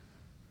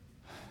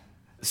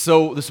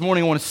So this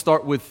morning I want to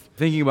start with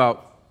thinking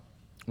about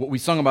what we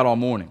sung about all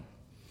morning.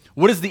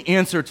 What is the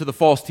answer to the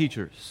false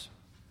teachers?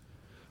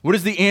 What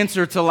is the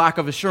answer to lack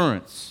of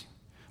assurance?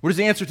 What is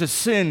the answer to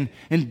sin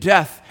and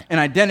death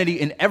and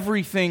identity and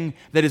everything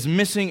that is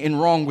missing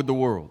and wrong with the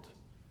world?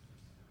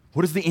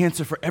 What is the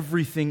answer for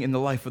everything in the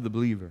life of the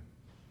believer?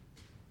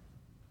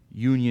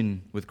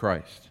 Union with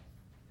Christ.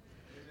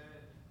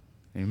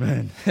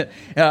 Amen.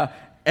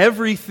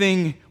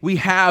 Everything we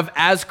have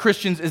as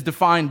Christians is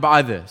defined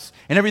by this.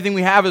 And everything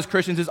we have as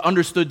Christians is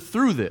understood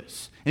through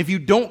this. And if you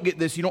don't get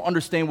this, you don't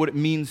understand what it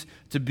means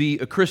to be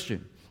a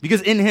Christian.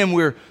 Because in Him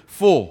we're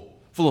full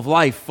of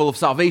life, full of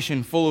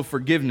salvation, full of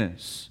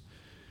forgiveness.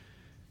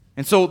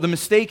 And so the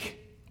mistake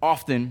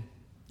often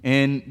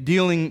in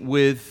dealing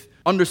with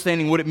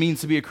understanding what it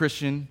means to be a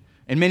Christian,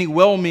 and many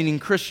well-meaning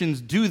Christians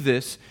do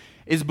this,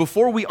 is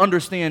before we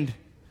understand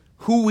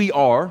who we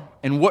are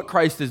and what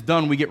Christ has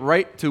done, we get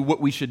right to what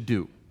we should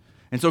do.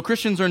 And so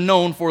Christians are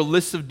known for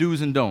lists of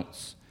do's and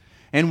don'ts.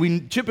 And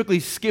we typically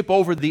skip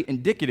over the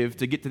indicative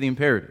to get to the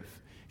imperative.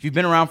 If you've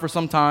been around for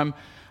some time,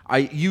 I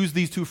use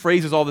these two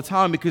phrases all the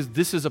time because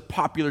this is a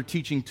popular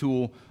teaching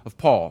tool of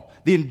Paul.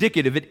 The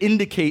indicative, it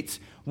indicates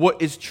what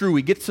is true.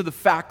 He gets to the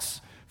facts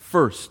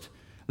first.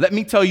 Let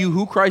me tell you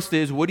who Christ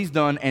is, what He's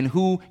done, and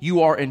who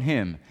you are in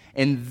Him.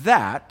 And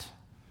that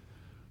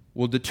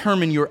will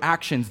determine your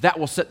actions. That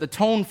will set the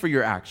tone for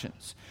your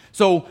actions.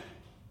 So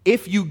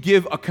if you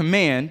give a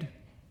command,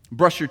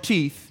 brush your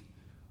teeth,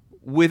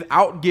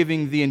 without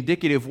giving the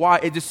indicative why,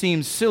 it just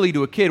seems silly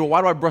to a kid. Well,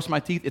 why do I brush my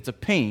teeth? It's a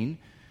pain,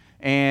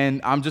 and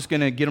I'm just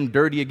going to get them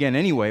dirty again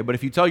anyway. But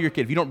if you tell your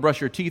kid, if you don't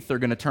brush your teeth, they're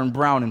going to turn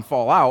brown and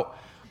fall out.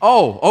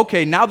 Oh,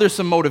 okay, now there's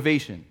some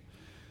motivation.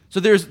 So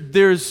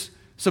there's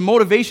some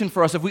motivation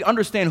for us. If we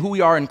understand who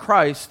we are in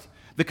Christ,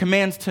 the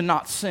commands to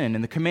not sin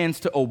and the commands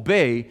to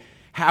obey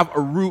have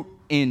a root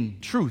in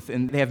truth,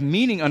 and they have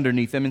meaning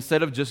underneath them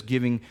instead of just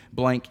giving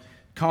blank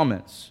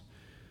comments.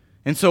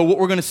 And so what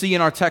we're going to see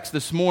in our text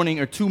this morning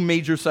are two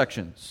major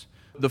sections.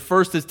 The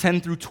first is 10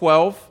 through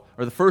 12,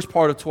 or the first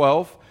part of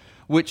 12,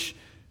 which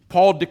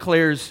Paul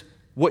declares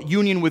what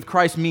union with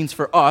Christ means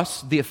for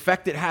us, the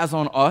effect it has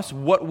on us,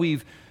 what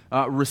we've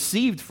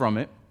received from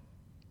it.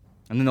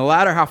 And then the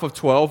latter half of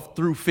 12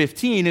 through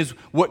 15 is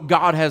what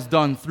God has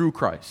done through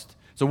Christ.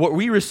 So what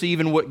we receive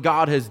and what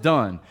God has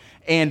done.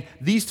 And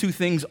these two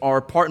things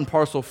are part and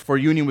parcel for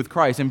union with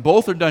Christ. And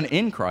both are done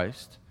in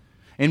Christ.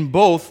 And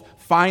both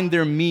find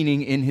their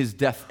meaning in His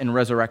death and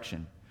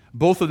resurrection.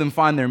 Both of them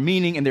find their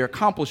meaning and their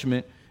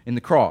accomplishment in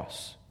the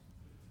cross.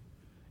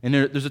 And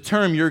there's a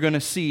term you're going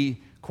to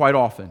see quite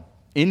often.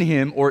 In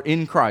Him, or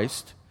in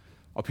Christ,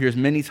 appears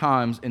many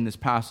times in this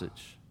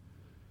passage.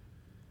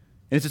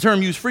 And it's a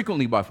term used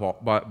frequently by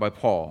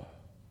Paul.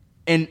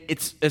 And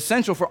it's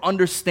essential for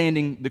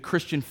understanding the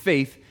Christian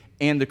faith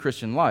and the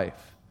Christian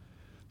life.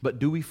 But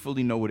do we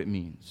fully know what it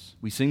means?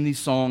 We sing these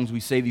songs,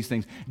 we say these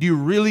things. Do you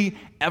really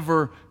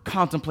ever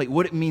contemplate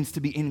what it means to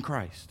be in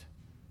Christ?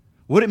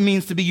 What it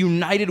means to be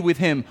united with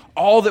Him,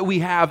 all that we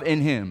have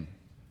in Him?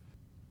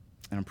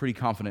 And I'm pretty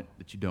confident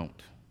that you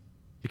don't,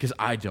 because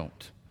I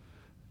don't.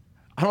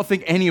 I don't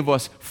think any of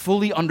us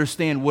fully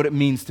understand what it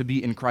means to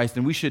be in Christ,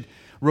 and we should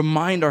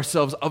remind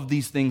ourselves of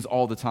these things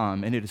all the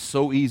time. And it is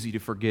so easy to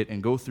forget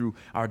and go through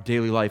our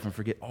daily life and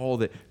forget all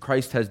that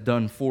Christ has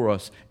done for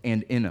us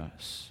and in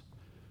us.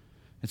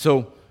 And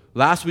so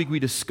last week we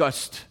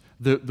discussed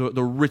the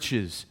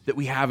riches that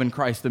we have in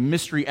Christ, the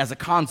mystery as a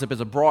concept, as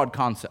a broad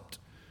concept.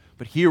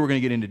 But here we're going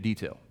to get into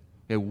detail.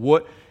 Okay,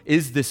 what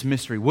is this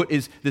mystery? What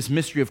is this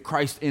mystery of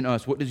Christ in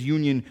us? What does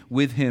union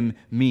with Him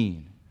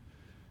mean?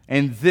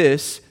 And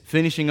this,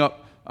 finishing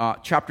up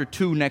chapter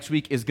 2 next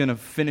week, is going to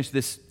finish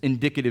this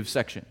indicative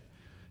section.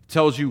 It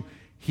tells you,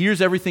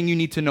 here's everything you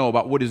need to know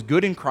about what is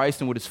good in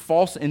Christ and what is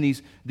false in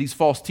these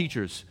false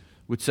teachers,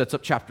 which sets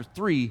up chapter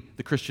 3,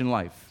 the Christian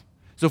life.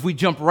 So if we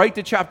jump right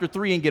to chapter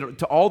 3 and get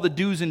to all the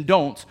do's and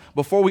don'ts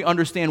before we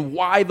understand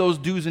why those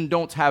do's and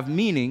don'ts have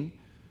meaning,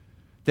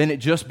 then it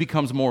just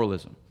becomes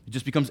moralism. It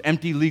just becomes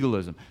empty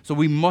legalism. So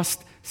we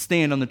must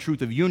stand on the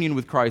truth of union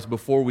with Christ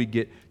before we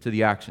get to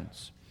the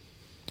actions.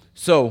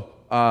 So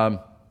I'm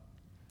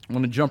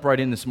going to jump right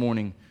in this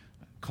morning.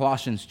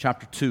 Colossians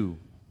chapter 2.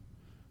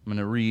 I'm going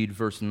to read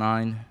verse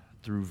 9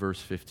 through verse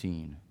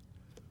 15.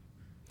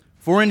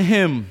 For in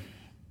Him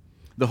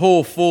the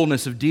whole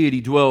fullness of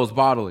deity dwells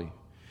bodily,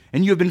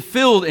 and you have been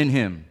filled in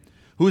Him,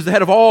 who is the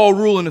head of all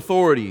rule and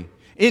authority.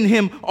 In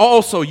Him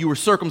also you were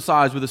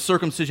circumcised with a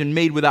circumcision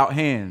made without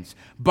hands,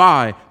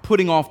 by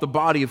putting off the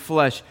body of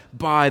flesh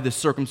by the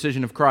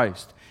circumcision of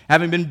Christ,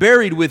 having been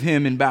buried with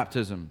Him in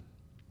baptism,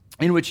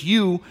 in which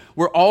you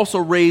were also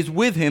raised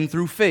with Him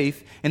through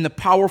faith in the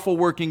powerful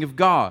working of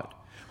God,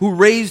 who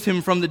raised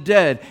Him from the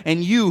dead,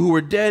 and you who were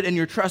dead in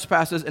your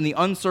trespasses and the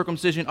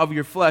uncircumcision of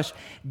your flesh,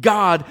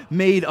 God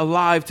made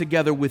alive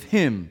together with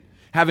Him,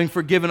 having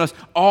forgiven us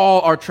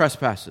all our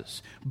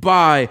trespasses,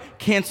 by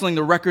canceling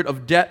the record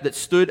of debt that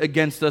stood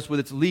against us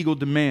with its legal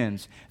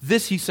demands.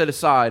 This He set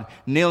aside,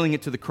 nailing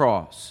it to the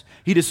cross.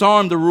 He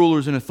disarmed the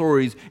rulers and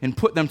authorities and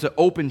put them to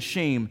open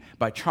shame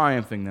by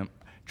triumphing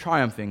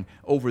triumphing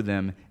over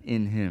them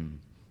in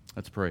him.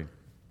 Let's pray.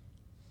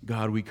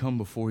 God, we come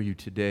before you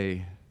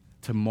today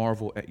to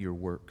marvel at your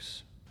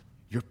works,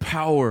 your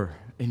power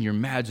and your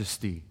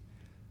majesty,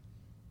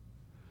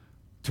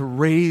 to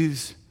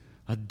raise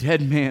a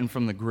dead man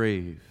from the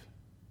grave,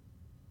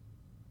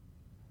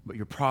 but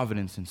your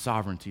providence and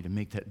sovereignty to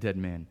make that dead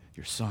man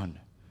your son.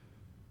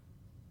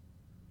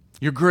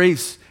 Your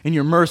grace and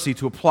your mercy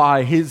to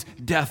apply his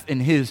death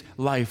and his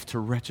life to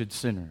wretched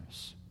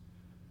sinners,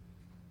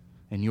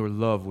 and your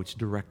love which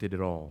directed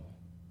it all.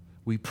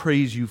 We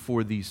praise you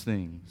for these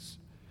things,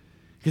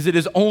 because it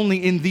is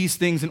only in these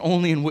things and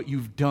only in what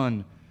you've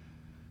done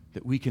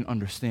that we can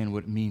understand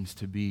what it means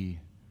to be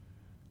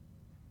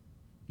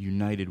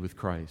united with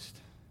Christ.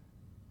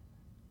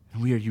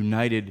 And we are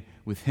united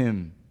with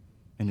him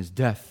in his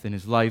death, in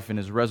his life, in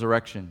his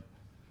resurrection.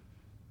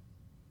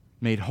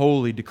 Made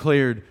holy,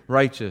 declared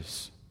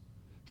righteous,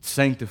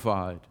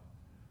 sanctified,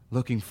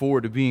 looking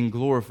forward to being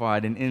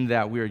glorified, and in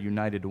that we are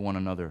united to one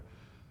another.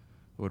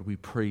 Lord, we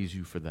praise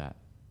you for that.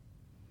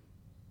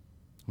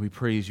 We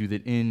praise you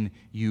that in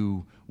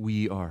you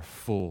we are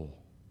full.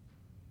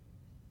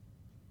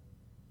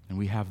 And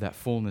we have that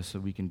fullness so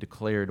we can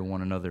declare to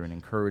one another and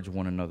encourage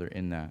one another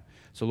in that.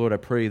 So, Lord, I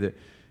pray that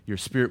your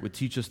Spirit would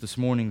teach us this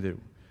morning, that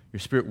your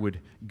Spirit would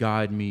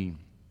guide me,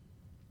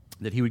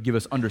 that he would give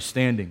us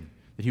understanding,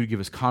 that he would give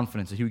us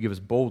confidence, that he would give us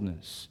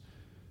boldness,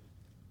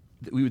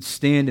 that we would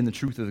stand in the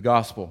truth of the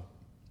gospel.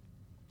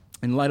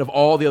 In light of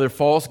all the other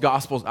false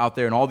gospels out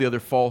there and all the other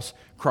false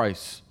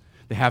Christs,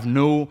 they have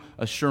no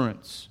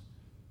assurance.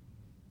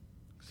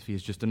 If he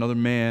is just another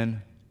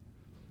man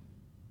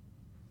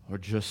or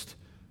just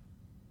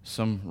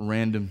some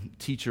random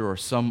teacher or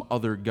some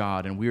other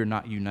God, and we are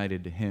not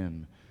united to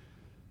him,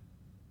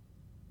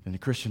 then the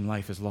Christian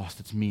life has lost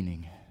its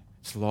meaning.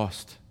 It's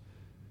lost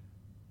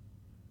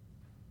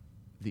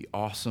the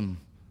awesome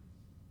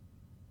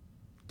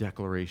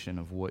declaration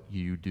of what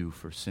you do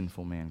for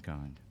sinful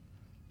mankind.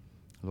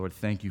 Lord,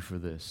 thank you for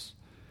this.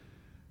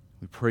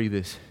 We pray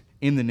this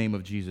in the name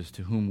of Jesus,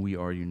 to whom we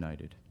are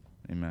united.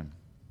 Amen.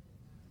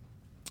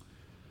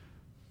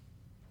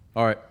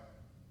 All right,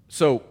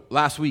 so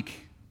last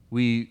week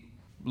we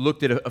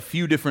looked at a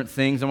few different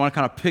things. I want to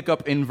kind of pick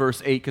up in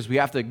verse 8 because we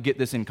have to get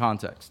this in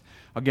context.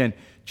 Again,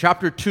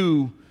 chapter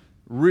 2,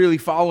 really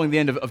following the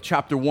end of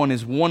chapter 1,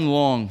 is one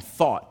long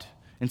thought.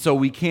 And so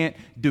we can't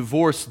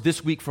divorce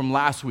this week from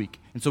last week.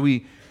 And so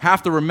we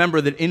have to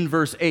remember that in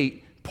verse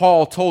 8,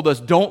 Paul told us,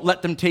 don't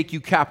let them take you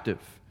captive.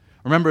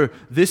 Remember,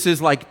 this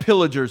is like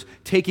pillagers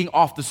taking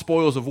off the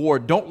spoils of war.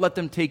 Don't let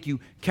them take you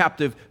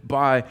captive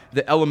by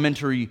the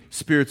elementary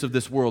spirits of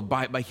this world,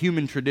 by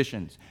human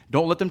traditions.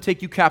 Don't let them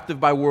take you captive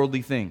by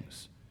worldly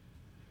things.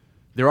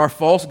 There are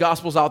false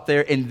gospels out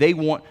there, and they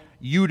want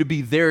you to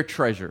be their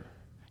treasure.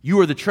 You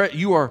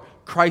are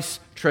Christ's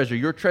treasure.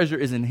 Your treasure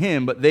is in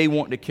him, but they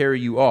want to carry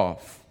you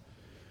off.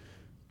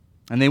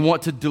 And they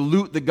want to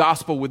dilute the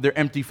gospel with their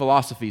empty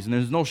philosophies, and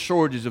there's no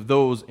shortage of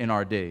those in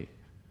our day.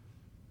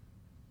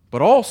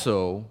 But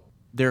also,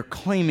 they're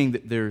claiming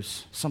that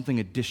there's something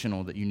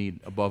additional that you need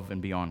above and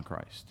beyond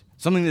Christ.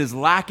 Something that is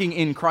lacking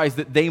in Christ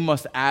that they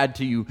must add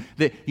to you.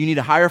 That you need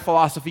a higher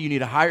philosophy, you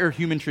need a higher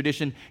human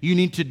tradition, you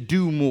need to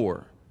do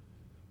more.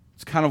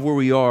 It's kind of where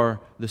we are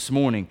this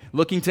morning.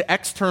 Looking to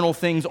external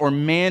things or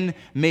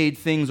man-made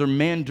things or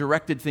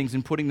man-directed things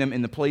and putting them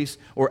in the place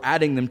or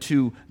adding them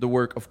to the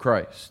work of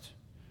Christ.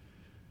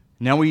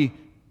 Now we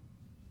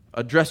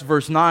address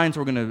verse 9, so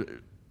we're going to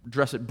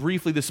address it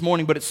briefly this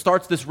morning, but it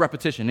starts this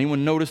repetition.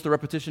 Anyone notice the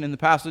repetition in the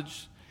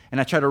passage? And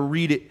I try to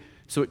read it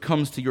so it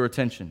comes to your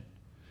attention.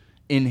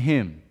 In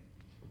him.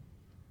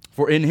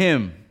 For in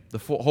him, the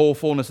whole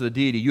fullness of the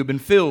deity, you have been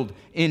filled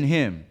in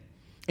him.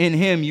 In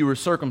him you were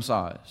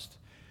circumcised.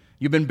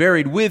 You've been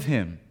buried with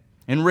him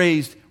and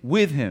raised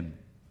with him.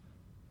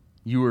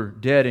 You were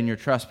dead in your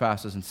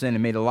trespasses and sin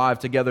and made alive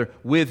together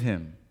with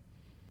him.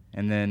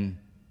 And then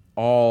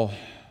all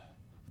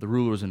the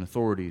rulers and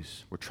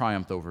authorities were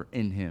triumphed over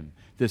in him.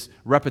 This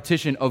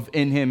repetition of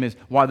in him is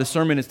why the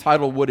sermon is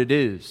titled what it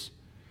is.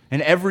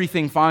 And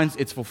everything finds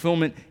its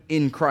fulfillment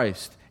in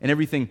Christ. And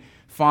everything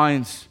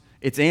finds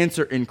its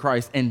answer in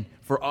Christ. And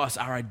for us,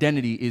 our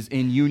identity is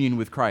in union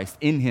with Christ,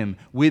 in him,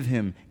 with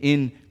him,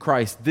 in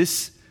Christ.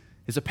 This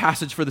is a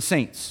passage for the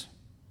saints,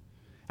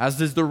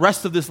 as is the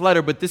rest of this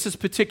letter, but this is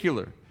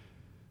particular.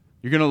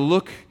 We're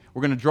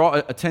going to draw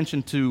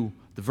attention to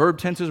the verb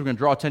tenses, we're going to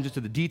draw attention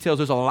to the details.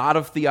 There's a lot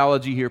of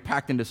theology here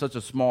packed into such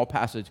a small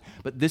passage,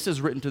 but this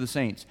is written to the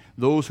saints,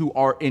 those who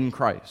are in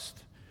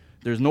Christ.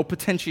 There's no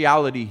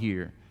potentiality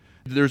here.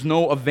 There's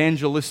no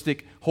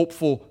evangelistic,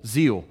 hopeful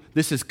zeal.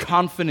 This is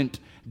confident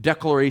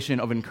declaration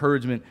of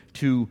encouragement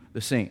to the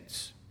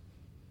saints.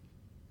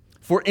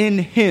 For in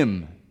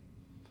him,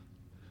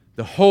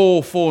 the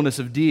whole fullness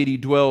of deity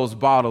dwells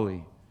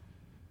bodily.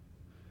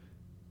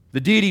 The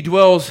deity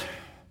dwells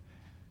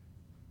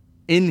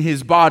in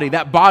his body.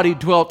 That body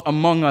dwelt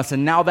among us,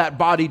 and now that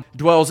body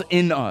dwells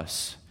in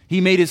us. He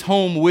made his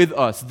home with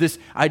us. This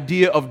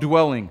idea of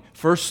dwelling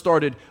first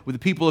started with the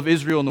people of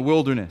Israel in the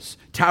wilderness.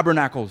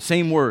 Tabernacle,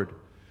 same word.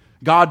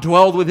 God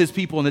dwelled with his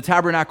people in the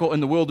tabernacle in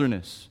the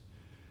wilderness.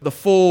 The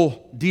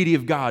full deity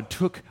of God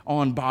took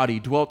on body,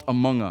 dwelt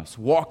among us,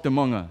 walked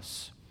among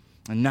us.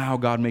 And now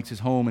God makes his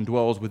home and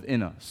dwells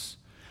within us.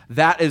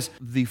 That is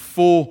the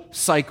full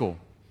cycle.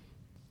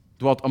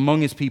 Dwelt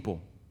among his people,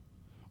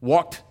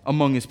 walked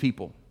among his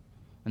people,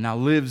 and now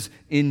lives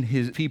in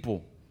his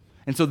people.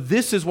 And so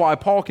this is why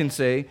Paul can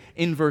say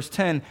in verse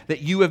 10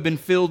 that you have been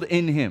filled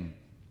in him.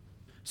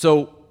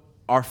 So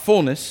our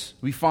fullness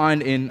we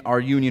find in our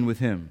union with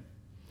him.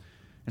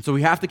 And so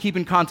we have to keep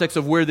in context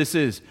of where this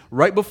is.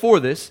 Right before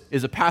this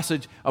is a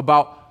passage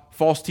about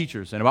false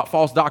teachers and about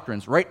false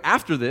doctrines. Right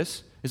after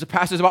this is a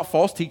passage about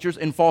false teachers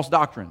and false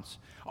doctrines.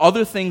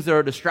 Other things that are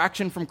a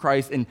distraction from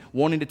Christ and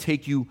wanting to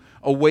take you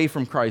away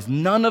from Christ.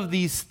 None of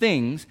these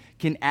things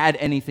can add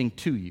anything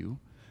to you.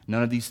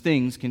 None of these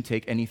things can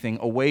take anything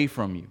away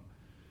from you.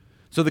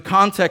 So the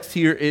context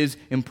here is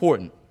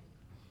important.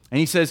 And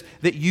he says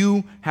that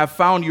you have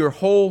found your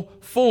whole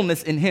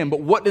fullness in him. But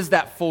what does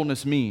that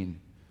fullness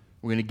mean?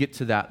 We're going to get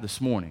to that this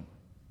morning.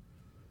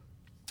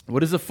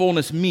 What does the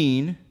fullness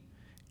mean,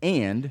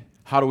 and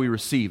how do we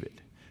receive it?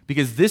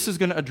 Because this is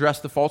going to address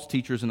the false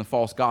teachers and the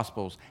false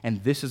gospels,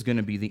 and this is going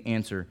to be the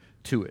answer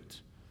to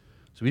it.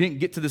 So we didn't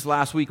get to this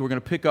last week. We're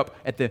going to pick up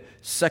at the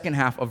second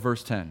half of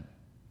verse 10.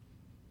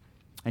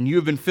 And you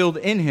have been filled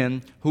in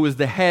him who is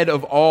the head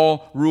of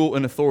all rule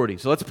and authority.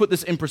 So let's put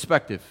this in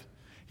perspective.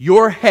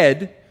 Your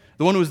head,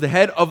 the one who is the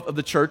head of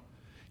the church,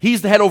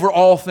 he's the head over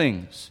all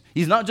things.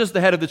 He's not just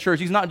the head of the church.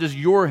 He's not just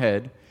your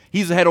head.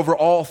 He's the head over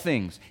all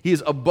things. He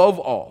is above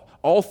all.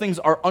 All things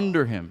are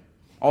under him.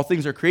 All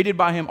things are created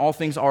by him. All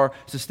things are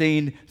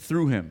sustained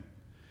through him.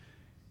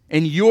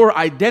 And your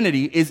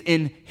identity is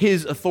in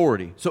his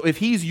authority. So if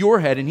he's your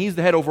head and he's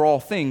the head over all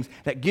things,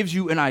 that gives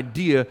you an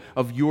idea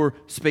of your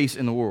space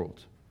in the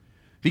world.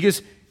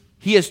 Because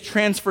he has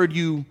transferred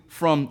you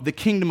from the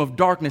kingdom of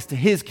darkness to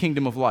his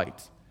kingdom of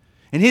light.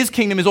 And his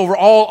kingdom is over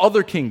all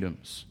other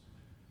kingdoms.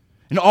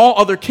 And all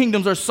other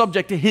kingdoms are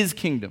subject to his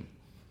kingdom.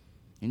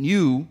 And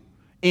you,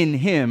 in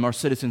him, are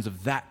citizens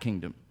of that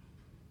kingdom.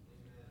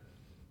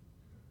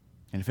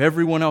 And if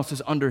everyone else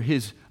is under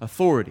his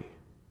authority,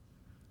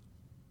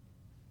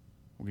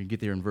 we're going to get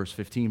there in verse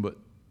 15, but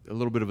a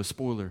little bit of a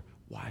spoiler.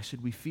 Why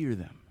should we fear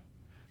them?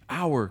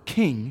 Our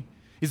king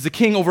is the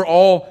king over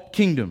all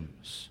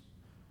kingdoms.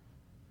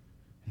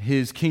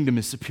 His kingdom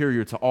is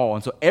superior to all.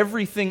 And so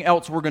everything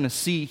else we're going to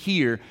see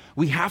here,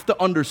 we have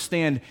to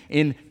understand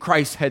in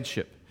Christ's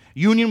headship.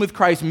 Union with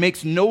Christ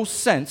makes no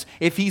sense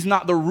if he's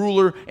not the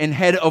ruler and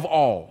head of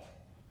all.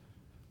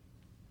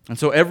 And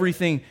so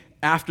everything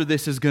after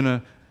this is going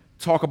to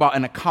talk about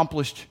an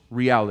accomplished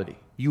reality.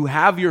 You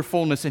have your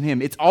fullness in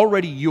him. It's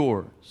already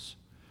yours.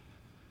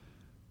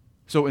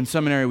 So in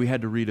seminary, we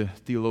had to read a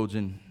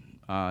theologian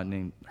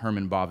named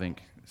Herman Bavinck.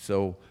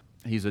 So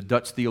he's a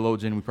Dutch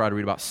theologian. We probably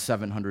read about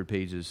 700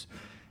 pages.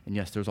 And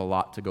yes, there's a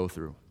lot to go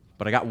through.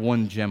 But I got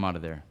one gem out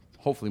of there.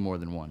 Hopefully more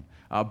than one.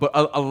 But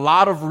a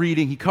lot of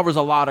reading. He covers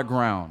a lot of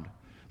ground.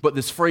 But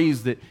this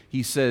phrase that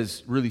he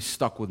says really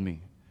stuck with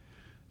me.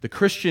 The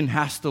Christian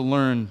has to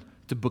learn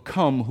to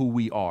become who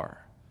we are.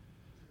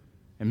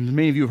 And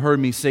many of you have heard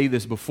me say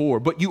this before.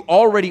 But you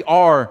already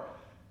are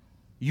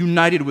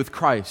united with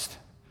Christ.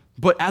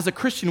 But as a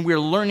Christian, we're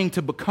learning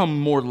to become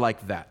more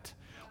like that.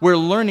 We're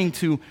learning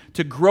to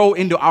grow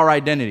into our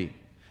identity.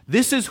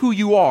 This is who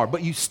you are,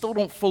 but you still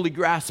don't fully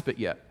grasp it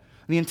yet.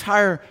 The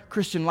entire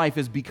Christian life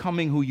is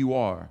becoming who you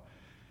are.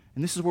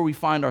 And this is where we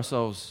find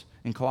ourselves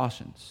in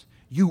Colossians.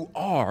 You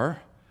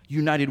are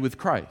united with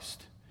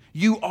Christ.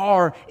 You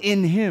are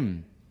in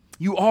him.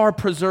 You are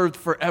preserved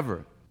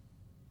forever.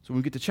 So when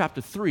we get to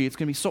chapter 3, it's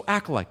going to be so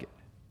act like it.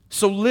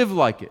 So live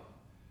like it.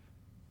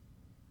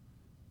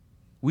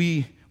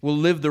 We will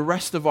live the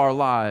rest of our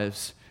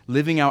lives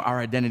living out our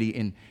identity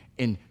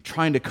in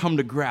trying to come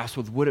to grasp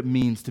with what it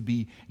means to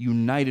be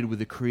united with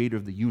the creator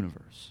of the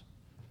universe.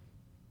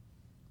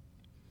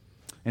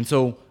 And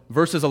so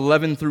verses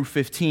 11 through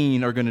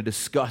 15 are going to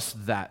discuss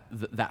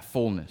that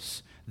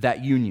fullness,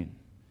 that union.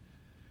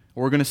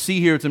 What we're going to see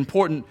here, it's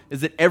important,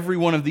 is that every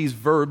one of these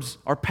verbs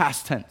are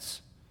past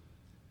tense.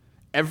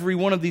 Every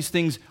one of these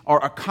things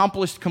are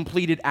accomplished,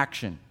 completed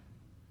action.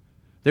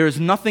 There is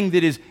nothing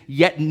that is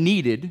yet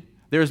needed.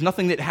 There is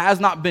nothing that has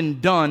not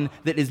been done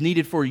that is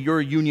needed for your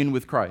union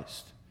with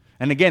Christ.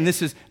 And again,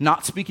 this is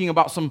not speaking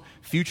about some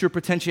future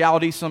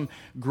potentiality, some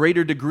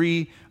greater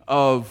degree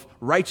of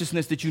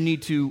righteousness that you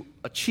need to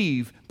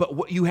achieve, but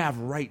what you have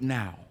right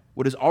now,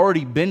 what has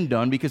already been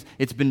done because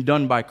it's been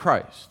done by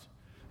Christ.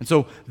 And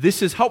so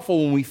this is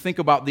helpful when we think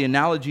about the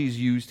analogies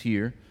used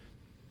here.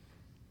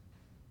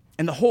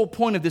 And the whole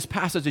point of this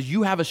passage is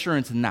you have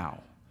assurance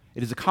now.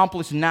 It is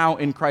accomplished now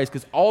in Christ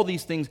because all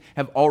these things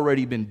have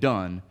already been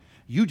done.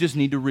 You just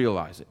need to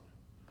realize it.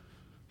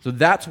 So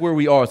that's where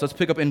we are. So let's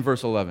pick up in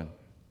verse 11.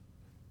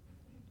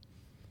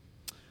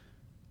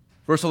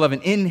 Verse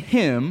 11, in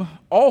him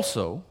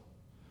also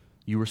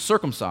you were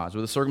circumcised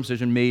with a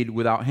circumcision made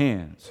without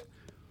hands.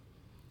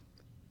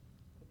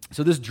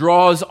 So this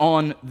draws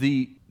on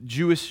the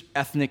Jewish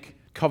ethnic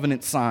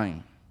covenant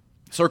sign.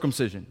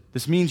 circumcision.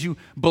 This means you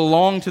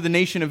belong to the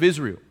nation of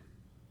Israel.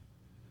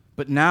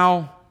 But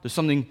now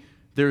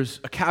there's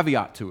a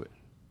caveat to it.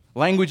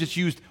 Language that's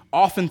used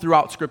often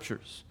throughout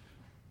scriptures.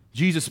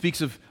 Jesus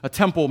speaks of a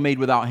temple made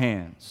without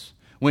hands.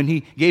 When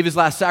he gave his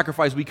last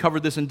sacrifice, we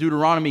covered this in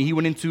Deuteronomy, he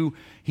went into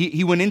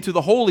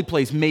the holy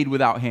place made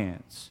without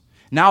hands.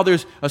 Now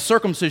there's a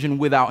circumcision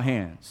without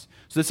hands.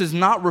 So this is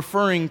not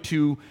referring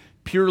to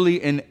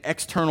purely an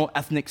external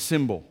ethnic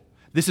symbol.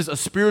 This is a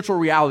spiritual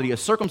reality, a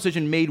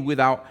circumcision made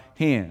without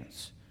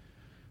hands.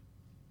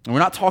 And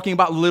we're not talking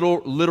about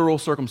literal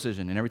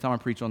circumcision. And every time I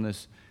preach on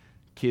this,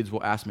 kids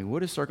will ask me,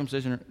 what is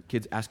circumcision?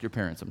 Kids, ask your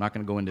parents. I'm not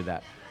going to go into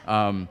that.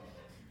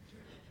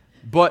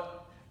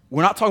 But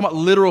we're not talking about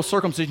literal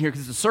circumcision here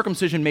because it's a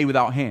circumcision made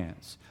without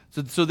hands.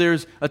 So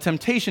there's a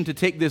temptation to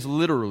take this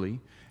literally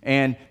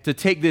and to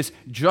take this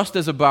just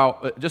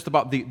about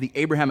the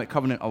Abrahamic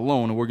covenant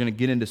alone, and we're going to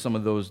get into some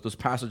of those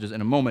passages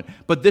in a moment.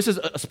 But this is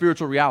a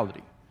spiritual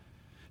reality.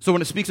 So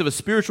when it speaks of a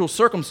spiritual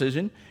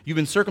circumcision, you've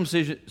been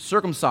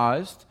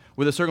circumcised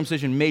with a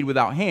circumcision made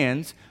without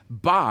hands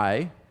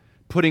by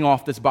putting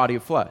off this body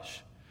of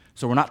flesh.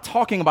 So we're not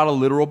talking about a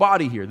literal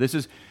body here. This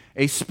is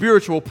a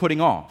spiritual putting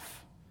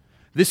off.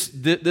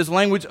 This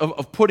language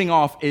of putting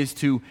off is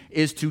to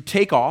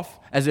take off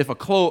as if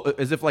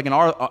like an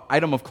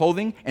item of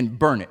clothing and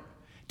burn it.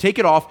 Take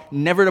it off,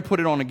 never to put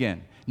it on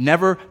again,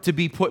 never to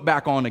be put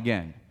back on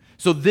again.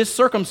 So this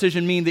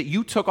circumcision means that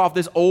you took off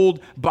this old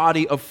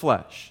body of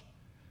flesh.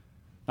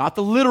 Not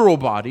the literal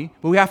body,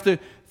 but we have to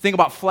think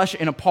about flesh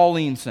in a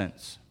Pauline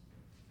sense.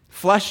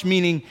 Flesh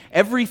meaning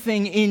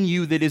everything in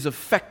you that is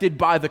affected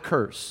by the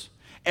curse.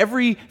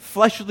 Every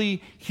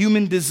fleshly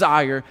human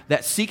desire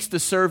that seeks to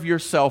serve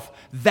yourself,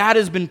 that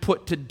has been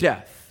put to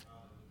death.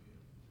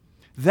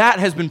 That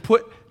has been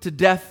put to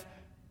death,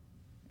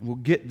 and we'll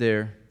get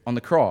there on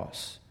the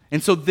cross.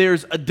 And so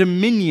there's a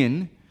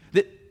dominion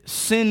that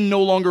sin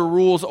no longer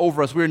rules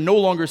over us. We are no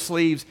longer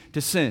slaves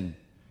to sin.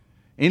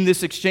 In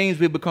this exchange,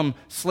 we become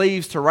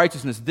slaves to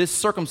righteousness. This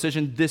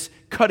circumcision, this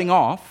cutting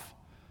off.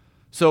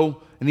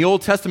 So in the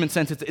Old Testament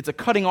sense, it's a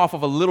cutting off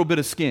of a little bit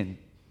of skin.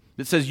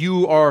 That says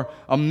you are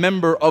a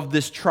member of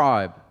this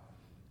tribe.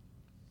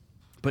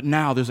 But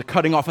now there's a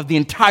cutting off of the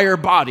entire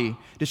body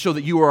to show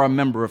that you are a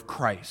member of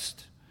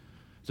Christ.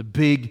 It's a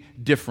big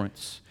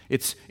difference.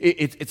 It's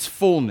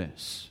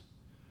fullness.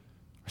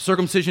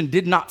 Circumcision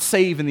did not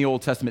save in the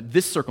Old Testament.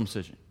 This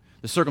circumcision,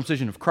 the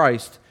circumcision of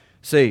Christ,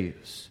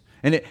 saves.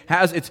 And it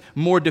has its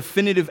more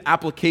definitive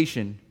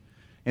application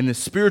in the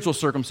spiritual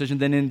circumcision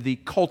than in the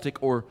cultic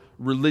or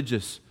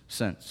religious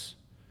sense.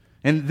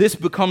 And this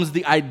becomes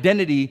the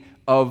identity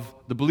of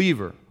the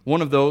believer.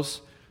 One of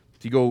those,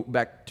 if you go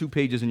back 2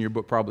 pages in your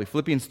book probably,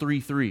 Philippians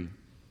 3:3.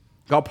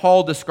 God,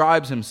 Paul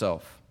describes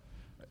himself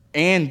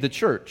and the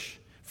church.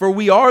 For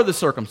we are the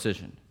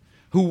circumcision,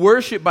 who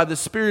worship by the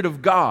Spirit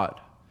of God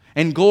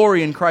and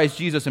glory in Christ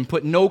Jesus and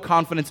put no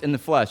confidence in the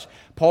flesh.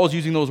 Paul's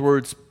using those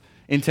words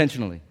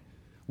intentionally.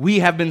 We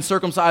have been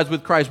circumcised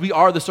with Christ. We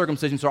are the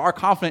circumcision, so our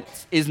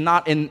confidence is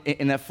not in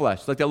that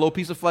flesh. Like that little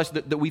piece of flesh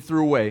that we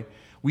threw away.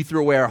 We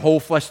threw away our whole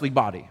fleshly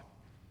body.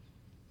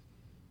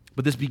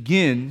 But this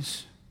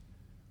begins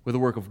with the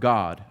work of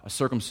God, a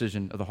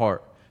circumcision of the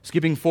heart.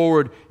 Skipping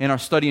forward in our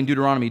study in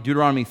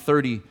Deuteronomy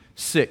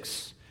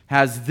 36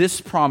 has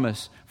this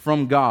promise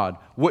from God,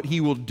 what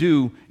he will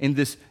do in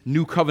this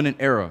new covenant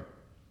era.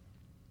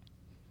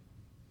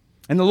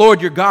 And the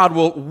Lord your God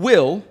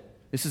will,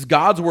 this is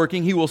God's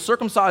working, he will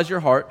circumcise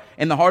your heart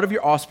and the heart of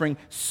your offspring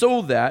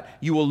so that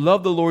you will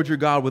love the Lord your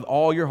God with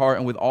all your heart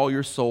and with all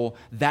your soul,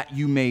 that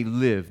you may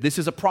live. This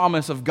is a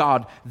promise of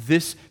God,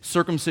 this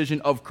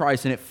circumcision of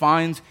Christ, and it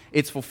finds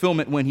its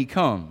fulfillment when he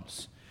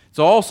comes. It's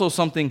also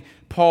something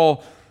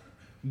Paul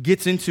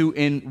gets into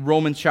in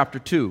Romans chapter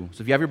 2.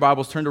 So if you have your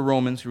Bibles, turn to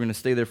Romans. We're going to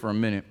stay there for a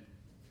minute.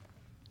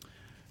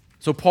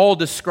 So Paul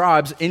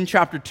describes in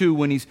chapter 2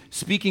 when he's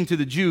speaking to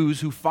the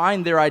Jews who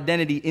find their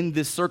identity in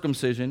this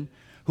circumcision,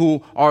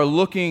 who are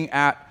looking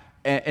at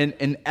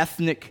an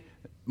ethnic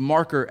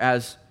marker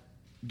as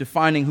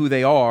defining who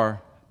they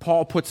are,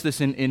 Paul puts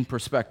this in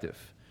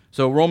perspective.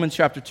 So Romans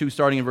chapter 2,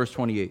 starting in verse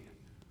 28.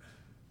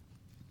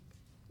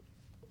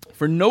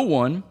 For no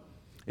one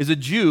is a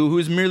Jew who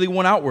is merely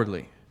one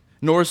outwardly,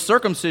 nor is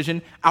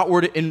circumcision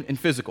outward and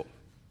physical.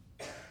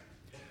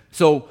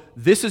 So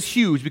this is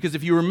huge because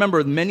if you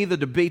remember, many of the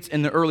debates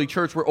in the early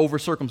church were over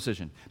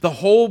circumcision. The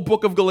whole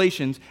book of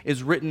Galatians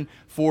is written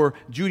for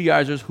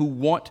Judaizers who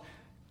want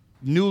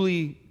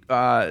newly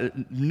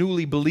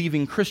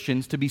believing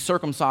Christians to be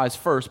circumcised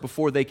first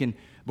before they can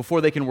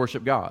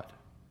worship God.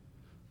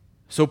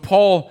 So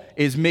Paul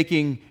is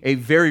making a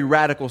very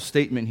radical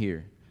statement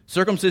here.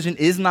 Circumcision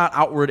is not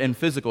outward and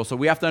physical. So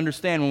we have to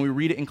understand when we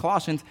read it in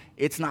Colossians,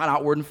 it's not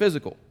outward and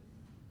physical.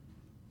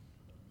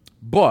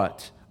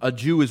 But a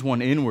Jew is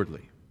one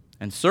inwardly,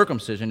 and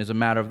circumcision is a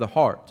matter of the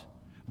heart,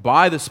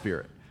 by the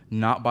Spirit,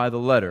 not by the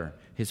letter.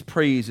 His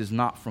praise is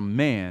not from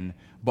man,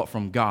 but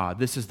from God.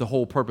 This is the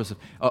whole purpose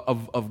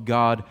of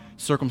God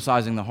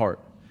circumcising the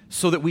heart.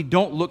 so that we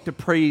don't look to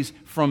praise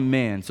from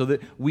man, so that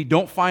we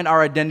don't find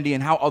our identity in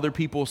how other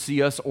people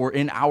see us or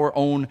in our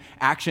own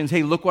actions.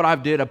 Hey, look what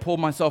I've did. I pulled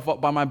myself up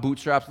by my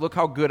bootstraps. Look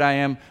how good I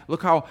am.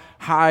 Look how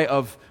high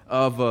of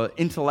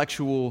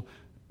intellectual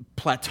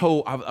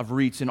plateau I've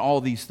reached in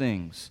all these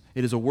things.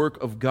 It is a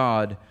work of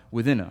God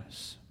within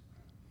us.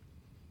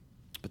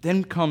 But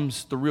then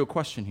comes the real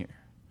question here.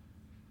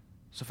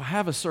 So if I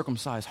have a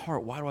circumcised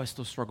heart, why do I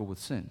still struggle with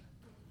sin?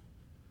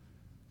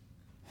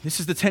 This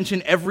is the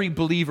tension every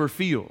believer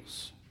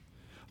feels.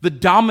 The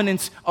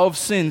dominance of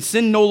sin.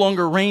 Sin no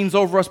longer reigns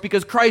over us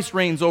because Christ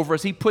reigns over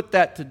us. He put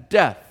that to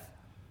death.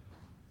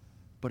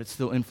 But it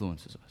still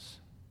influences us.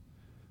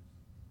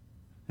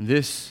 And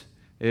this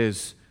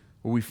is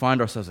where we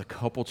find ourselves a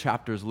couple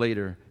chapters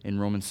later in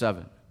Romans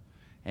 7.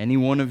 Any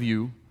one of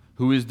you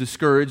who is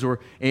discouraged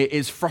or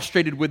is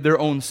frustrated with their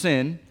own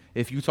sin,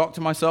 if you talk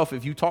to myself,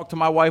 if you talk to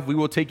my wife, we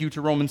will take you to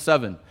Romans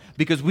 7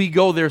 because we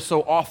go there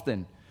so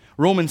often.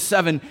 Romans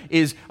 7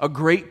 is a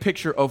great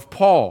picture of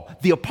Paul,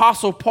 the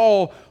Apostle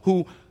Paul,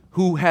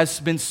 who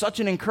has been such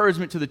an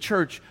encouragement to the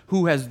church,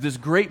 who has this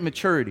great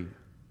maturity,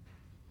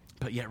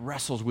 but yet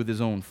wrestles with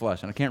his own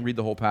flesh. And I can't read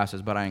the whole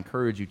passage, but I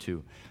encourage you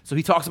to. So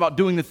he talks about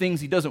doing the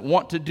things he doesn't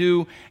want to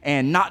do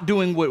and not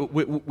doing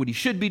what he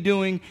should be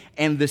doing,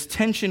 and this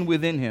tension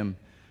within him.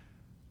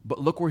 But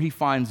look where he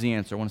finds the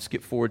answer. I want to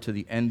skip forward to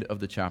the end of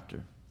the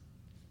chapter,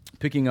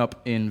 picking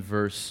up in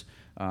verse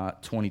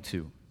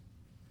 22.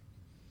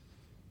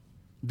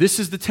 This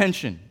is the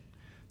tension.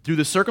 Through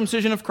the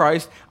circumcision of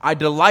Christ, I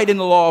delight in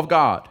the law of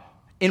God.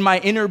 In my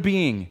inner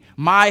being,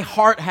 my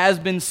heart has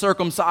been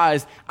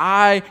circumcised.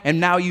 I am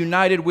now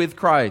united with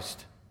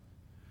Christ.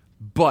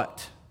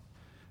 But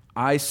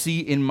I see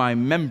in my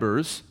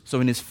members, so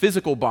in his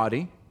physical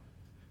body,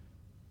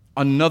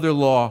 another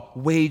law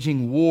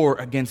waging war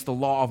against the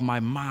law of my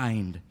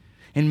mind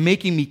and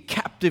making me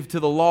captive to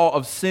the law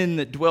of sin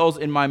that dwells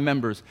in my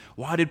members.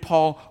 Why did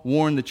Paul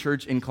warn the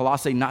church in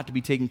Colossae not to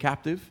be taken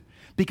captive?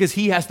 Because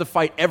he has to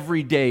fight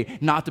every day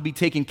not to be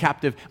taken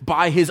captive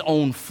by his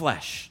own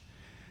flesh.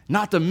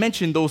 Not to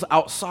mention those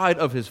outside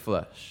of his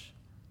flesh.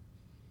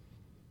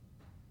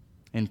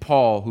 And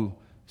Paul, who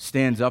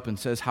stands up and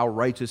says how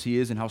righteous he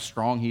is and how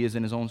strong he is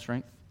in his own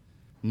strength?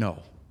 No.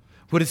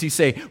 What does he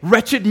say?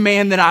 Wretched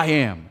man that I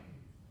am.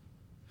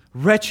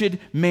 Wretched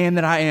man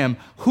that I am.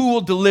 Who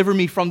will deliver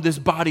me from this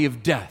body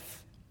of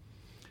death?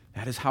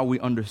 That is how we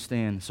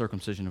understand the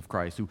circumcision of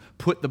Christ, who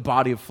put the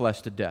body of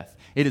flesh to death.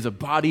 It is a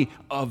body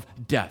of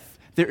death.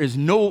 There is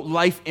no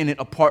life in it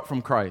apart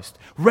from Christ.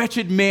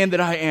 Wretched man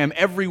that I am.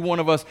 Every one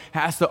of us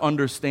has to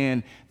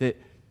understand that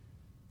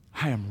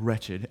I am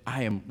wretched.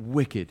 I am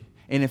wicked.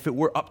 And if it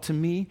were up to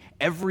me,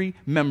 every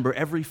member,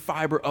 every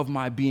fiber of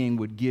my being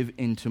would give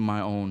into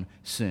my own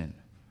sin.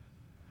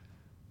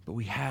 But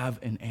we have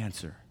an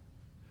answer.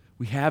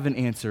 We have an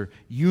answer.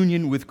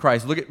 Union with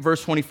Christ. Look at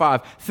verse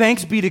 25.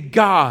 Thanks be to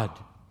God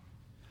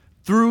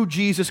through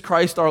Jesus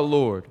Christ our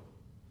Lord.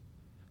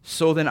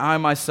 So then I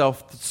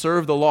myself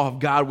serve the law of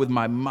God with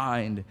my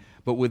mind,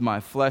 but with my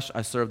flesh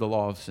I serve the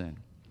law of sin.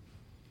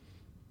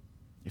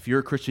 If you're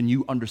a Christian,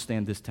 you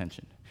understand this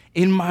tension.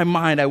 In my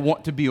mind, I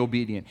want to be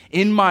obedient.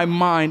 In my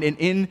mind and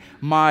in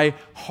my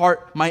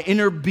heart, my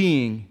inner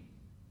being,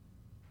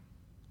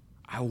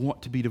 I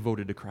want to be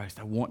devoted to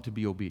Christ. I want to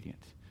be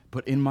obedient.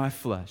 But in my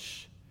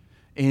flesh,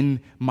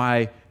 in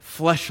my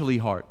fleshly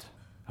heart,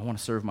 I want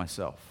to serve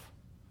myself.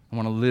 I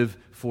want to live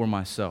for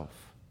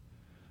myself.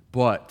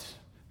 But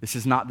this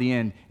is not the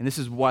end, and this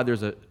is why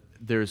there's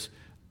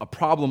a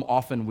problem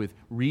often with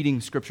reading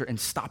Scripture and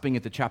stopping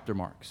at the chapter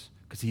marks,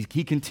 because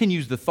he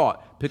continues the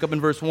thought. Pick up in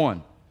verse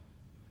 1.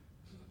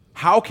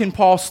 How can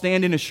Paul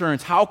stand in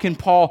assurance? How can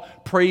Paul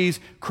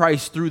praise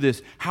Christ through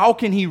this? How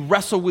can he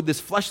wrestle with this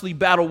fleshly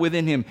battle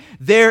within him?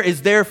 There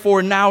is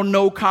therefore now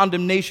no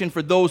condemnation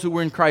for those who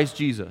were in Christ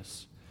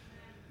Jesus.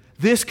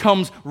 This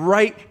comes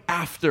right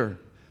after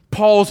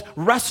Paul's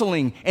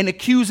wrestling and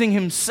accusing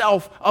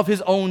himself of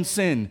his own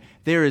sin.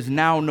 There is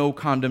now no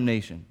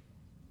condemnation.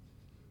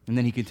 And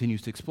then he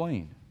continues to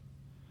explain.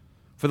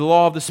 For the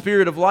law of the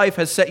Spirit of life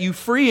has set you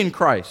free in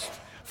Christ.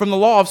 From the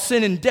law of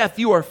sin and death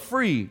you are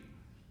free.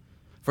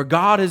 For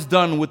God has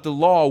done what the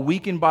law,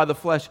 weakened by the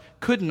flesh,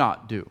 could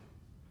not do.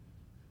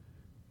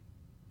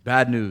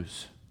 Bad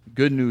news.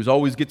 Good news.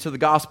 Always get to the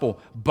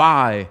gospel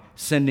by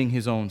sending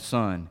his own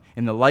Son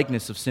in the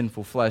likeness of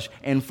sinful flesh.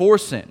 And for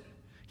sin,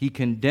 he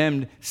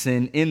condemned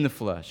sin in the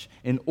flesh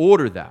in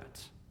order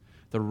that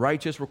the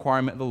righteous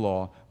requirement of the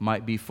law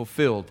might be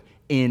fulfilled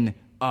in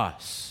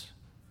us.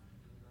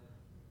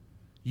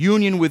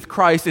 Union with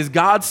Christ is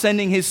God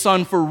sending his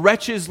Son for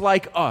wretches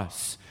like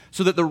us,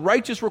 so that the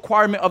righteous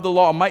requirement of the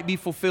law might be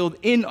fulfilled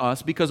in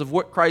us because of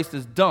what Christ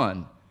has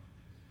done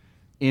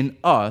in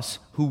us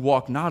who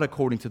walk not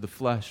according to the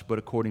flesh, but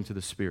according to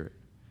the Spirit.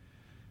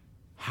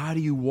 How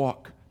do you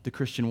walk the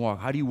Christian walk?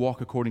 How do you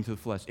walk according to the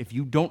flesh? If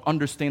you don't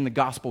understand the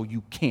gospel,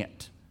 you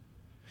can't.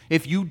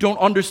 If you don't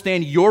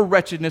understand your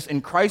wretchedness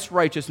and Christ's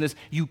righteousness,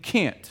 you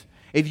can't.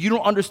 If you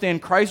don't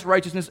understand Christ's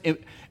righteousness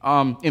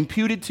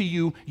imputed to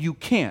you, you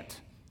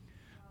can't.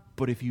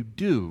 But if you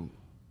do,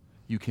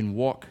 you can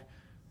walk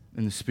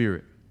in the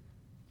Spirit.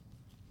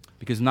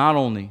 Because not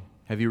only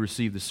have you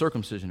received the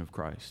circumcision of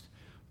Christ,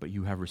 but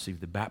you have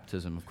received the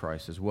baptism of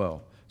Christ as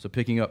well. So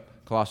picking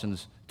up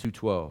Colossians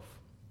 2:12.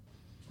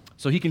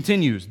 So he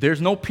continues, there's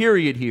no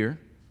period here.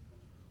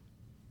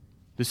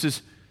 This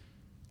is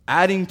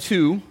adding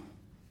to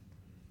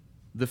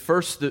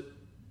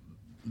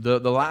the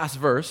last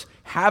verse,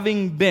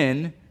 having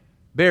been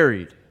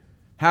buried.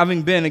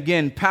 Having been,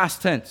 again,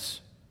 past tense.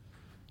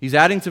 He's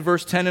adding to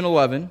verse 10 and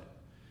 11.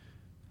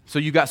 So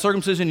you've got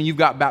circumcision and you've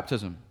got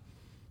baptism.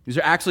 These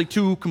are actually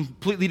two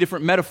completely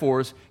different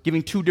metaphors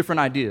giving two different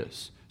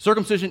ideas.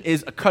 Circumcision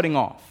is a cutting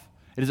off.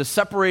 It is a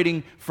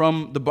separating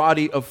from the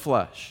body of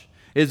flesh.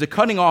 It is a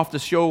cutting off to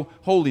show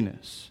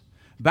holiness.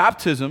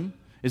 Baptism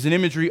is an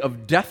imagery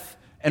of death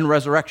and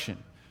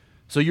resurrection.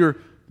 So you're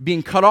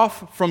being cut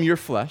off from your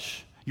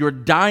flesh. You're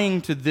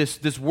dying to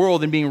this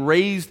world and being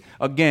raised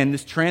again,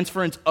 this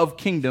transference of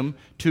kingdom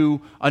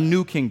to a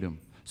new kingdom.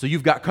 So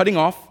you've got cutting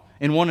off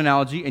in one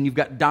analogy, and you've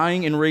got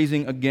dying and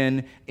raising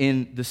again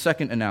in the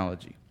second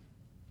analogy.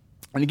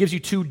 And it gives you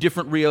two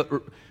different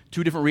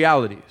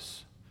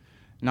realities.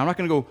 Now, I'm not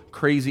going to go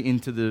crazy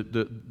into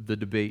the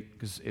debate,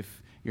 because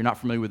if you're not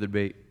familiar with the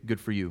debate, good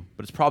for you.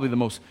 But it's probably the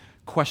most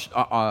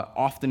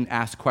often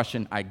asked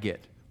question I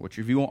get. What's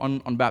your view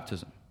on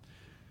baptism?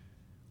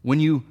 When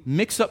you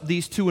mix up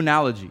these two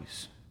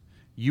analogies,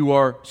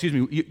 you're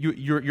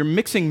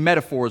mixing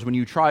metaphors when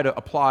you try to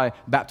apply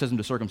baptism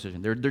to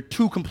circumcision. They're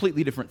two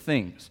completely different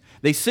things.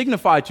 They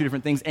signify two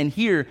different things, and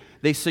here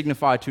they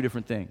signify two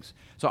different things.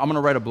 So I'm going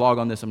to write a blog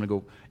on this. I'm going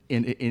to go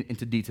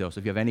into detail. So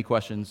if you have any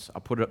questions,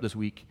 I'll put it up this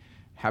week.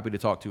 Happy to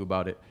talk to you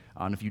about it.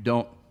 And if you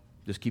don't,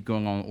 just keep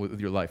going on with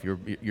your life.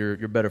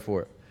 You're better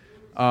for it.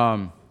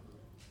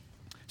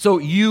 So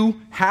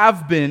you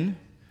have been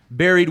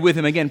buried with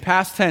him. Again,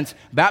 past tense.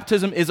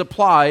 Baptism is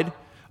applied,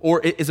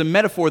 or it is a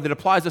metaphor that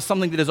applies to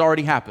something that has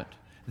already happened.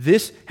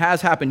 This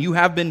has happened. You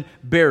have been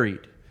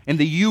buried. And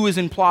the you is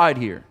implied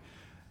here.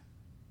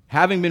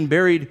 Having been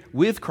buried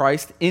with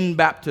Christ in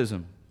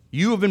baptism.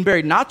 You have been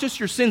buried, not just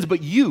your sins,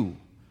 but you.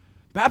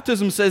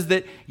 Baptism says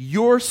that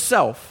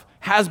yourself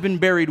has been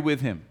buried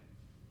with him.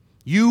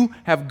 You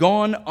have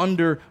gone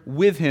under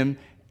with him,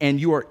 and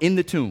you are in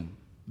the tomb,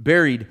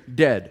 buried,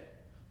 dead.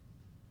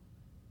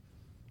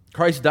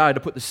 Christ died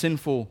to put the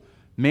sinful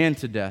man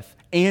to death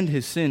and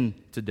his sin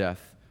to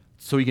death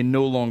so he can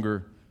no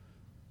longer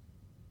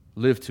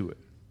live to it.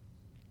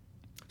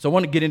 So I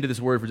want to get into this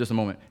word for just a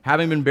moment.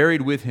 Having been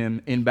buried with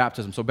him in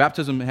baptism. So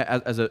baptism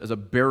has a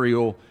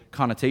burial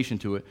connotation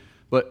to it,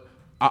 but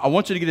I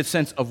want you to get a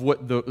sense of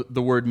what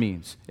the word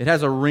means. It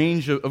has a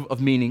range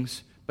of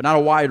meanings, but not a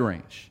wide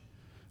range.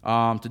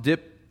 To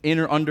dip in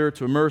or under,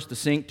 to immerse, to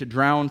sink, to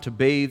drown, to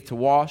bathe, to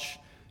wash.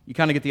 You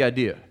kind of get the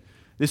idea.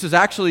 This is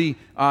actually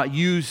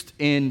used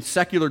in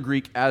secular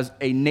Greek as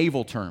a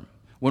naval term.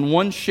 When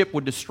one ship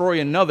would destroy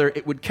another,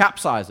 it would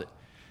capsize it.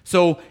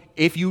 So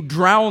if you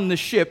drown the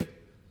ship,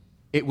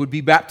 it would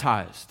be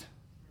baptized.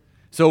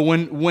 So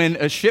when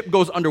a ship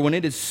goes under, when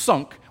it is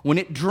sunk, when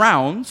it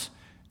drowns,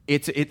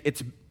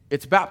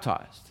 it's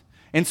baptized.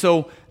 And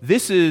so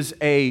this is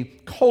a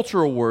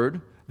cultural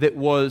word that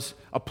was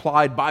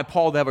applied by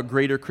Paul to have a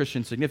greater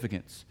Christian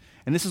significance.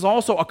 And this is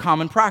also a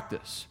common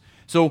practice.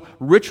 So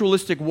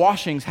ritualistic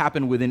washings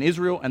happen within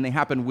Israel, and they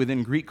happen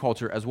within Greek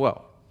culture as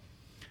well.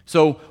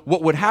 So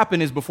what would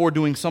happen is before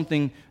doing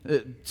something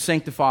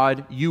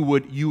sanctified, you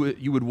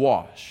would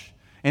wash.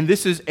 And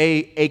this is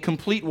a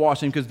complete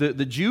washing, because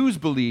the Jews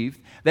believed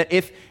that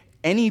if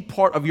any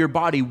part of your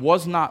body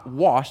was not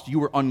washed, you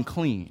were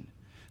unclean.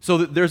 So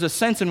there's a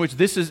sense in which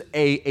this is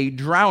a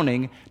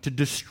drowning to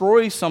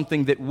destroy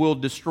something that will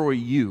destroy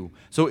you.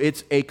 So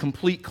it's a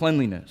complete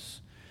cleanliness.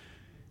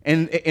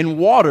 And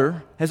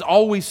water has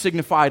always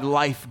signified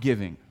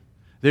life-giving.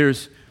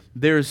 There's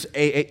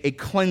a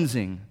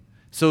cleansing.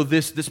 So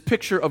this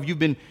picture of you've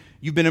been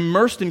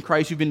immersed in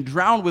Christ, you've been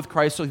drowned with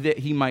Christ so that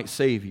he might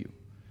save you.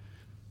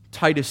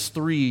 Titus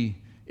 3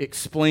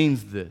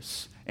 explains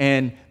this.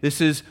 And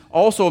this is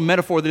also a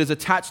metaphor that is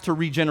attached to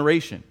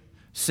regeneration.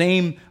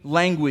 Same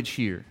language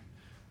here.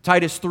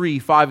 Titus 3,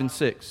 5 and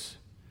 6.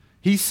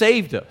 He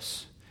saved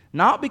us,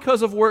 not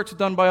because of works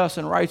done by us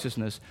in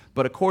righteousness,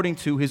 but according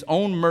to his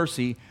own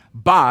mercy,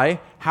 by,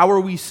 how are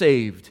we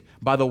saved?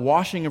 By the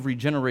washing of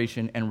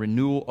regeneration and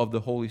renewal of the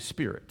Holy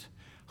Spirit,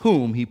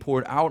 whom he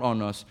poured out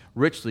on us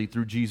richly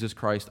through Jesus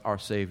Christ our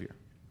Savior.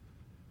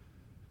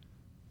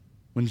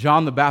 When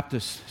John the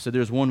Baptist said,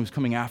 there's one who's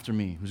coming after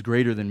me, who's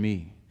greater than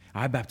me.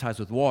 I baptize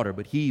with water,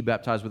 but he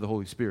baptized with the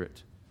Holy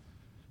Spirit.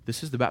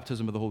 This is the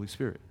baptism of the Holy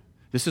Spirit.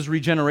 This is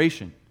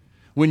regeneration.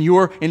 When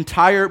your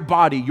entire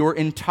body, your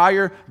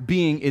entire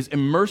being is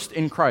immersed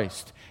in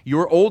Christ,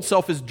 your old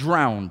self is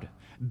drowned,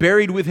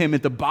 buried with him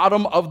at the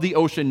bottom of the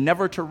ocean,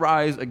 never to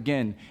rise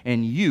again,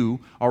 and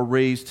you are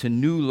raised to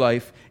new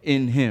life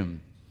in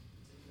him.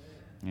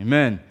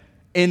 Amen.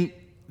 And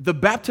the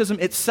baptism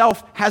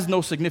itself has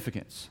no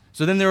significance.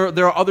 So then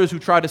there are others who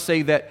try to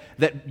say that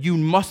you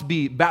must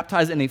be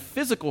baptized in a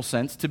physical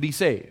sense to be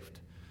saved.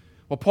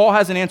 Well, Paul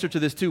has an answer to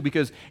this too,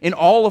 because in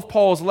all of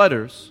Paul's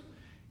letters,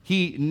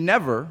 he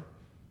never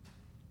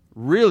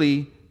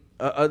really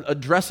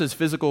addresses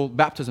physical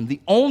baptism.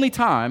 The only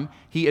time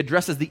he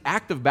addresses the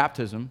act of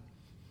baptism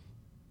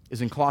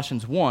is in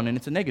Colossians 1, and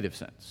it's a negative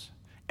sense.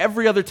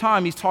 Every other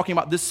time he's talking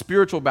about this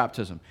spiritual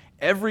baptism.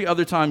 Every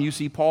other time you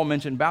see Paul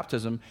mention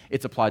baptism,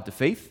 it's applied to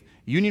faith,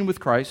 union with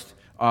Christ,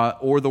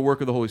 or the work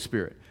of the Holy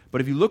Spirit.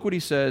 But if you look what he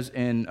says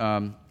in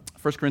 1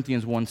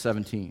 Corinthians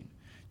 1:17,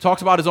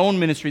 talks about his own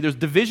ministry. There's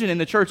division in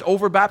the church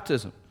over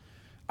baptism.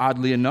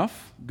 Oddly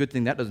enough, good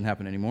thing that doesn't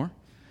happen anymore.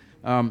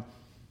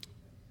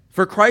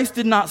 For Christ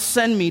did not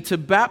send me to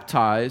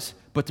baptize,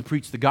 but to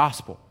preach the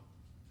gospel,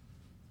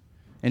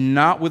 and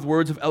not with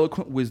words of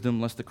eloquent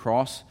wisdom, lest the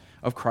cross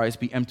of Christ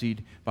be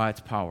emptied by its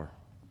power.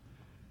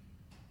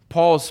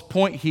 Paul's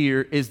point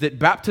here is that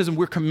baptism,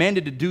 we're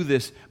commanded to do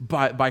this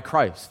by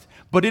Christ.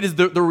 But it is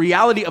the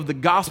reality of the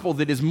gospel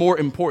that is more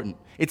important.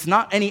 It's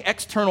not any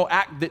external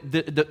act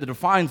that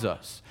defines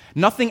us.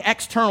 Nothing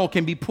external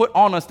can be put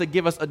on us to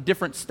give us a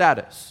different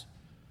status.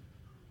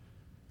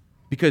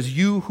 Because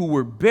you who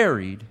were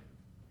buried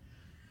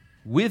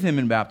with him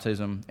in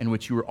baptism, in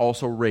which you were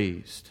also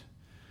raised.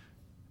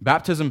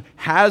 Baptism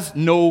has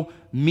no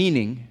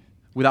meaning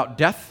without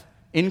death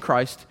in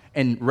Christ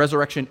and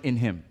resurrection in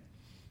him.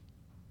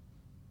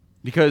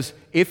 Because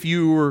if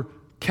you were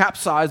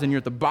capsized and you're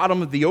at the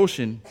bottom of the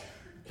ocean,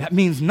 that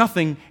means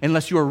nothing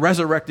unless you are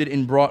resurrected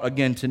and brought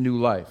again to new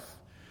life.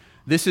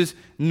 This is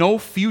no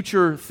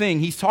future thing.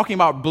 He's talking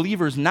about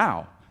believers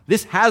now.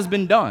 This has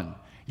been done.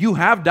 You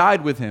have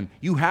died with him.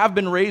 You have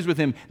been raised with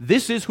him.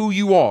 This is who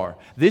you are.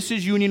 This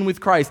is union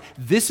with Christ.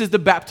 This is the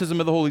baptism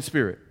of the Holy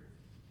Spirit.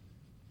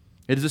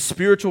 It is a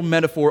spiritual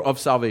metaphor of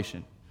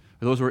salvation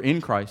for those who are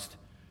in Christ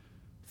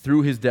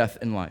through his death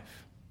and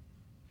life.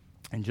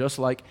 And just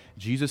like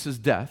Jesus'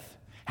 death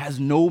has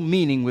no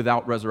meaning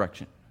without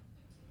resurrection,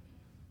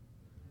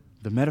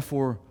 the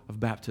metaphor of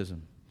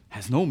baptism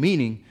has no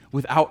meaning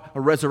without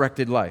a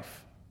resurrected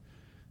life.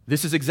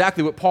 This is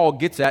exactly what Paul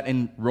gets at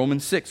in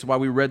Romans 6, why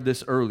we read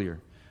this earlier.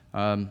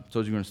 So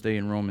you're going to stay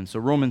in Romans. So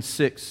Romans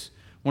 6,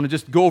 I want to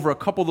just go over a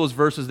couple of those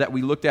verses that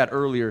we looked at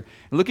earlier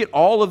and look at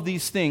all of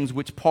these things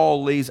which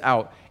Paul lays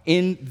out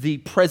in the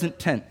present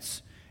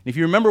tense. And if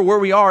you remember where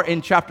we are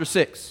in chapter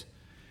 6,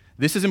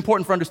 this is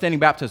important for understanding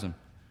baptism.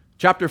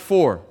 Chapter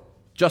 4,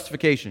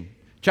 justification.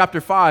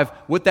 Chapter 5,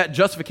 what that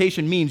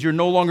justification means, you're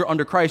no longer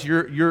under Christ,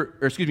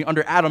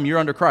 under Adam, you're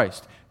under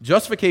Christ.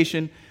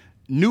 Justification,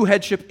 new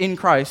headship in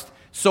Christ.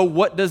 So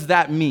what does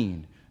that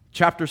mean?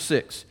 Chapter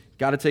 6,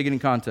 got to take it in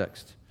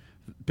context.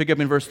 Pick up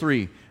in verse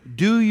 3.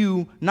 Do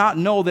you not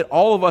know that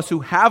all of us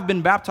who have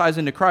been baptized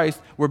into Christ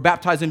were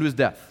baptized into his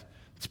death?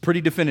 It's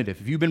pretty definitive.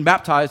 If you've been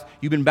baptized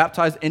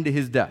into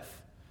his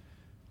death.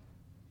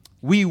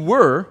 We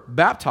were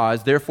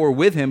baptized, therefore,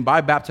 with him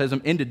by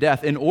baptism into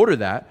death, in order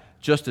that,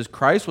 just as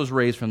Christ was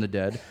raised from the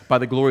dead by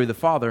the glory of the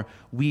Father,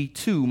 we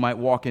too might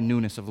walk in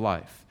newness of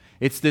life.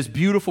 It's this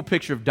beautiful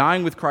picture of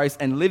dying with Christ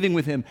and living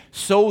with him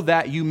so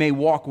that you may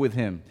walk with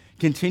him.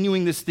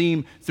 Continuing this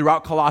theme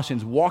throughout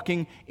Colossians,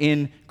 walking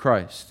in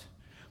Christ.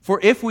 For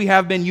if we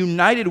have been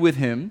united with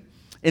him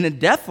in a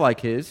death like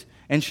his,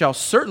 and shall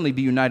certainly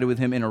be united with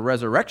him in a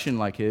resurrection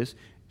like his,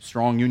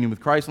 strong union with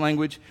Christ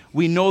language,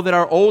 we know that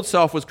our old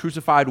self was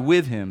crucified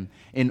with him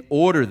in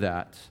order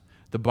that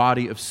the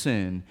body of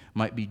sin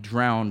might be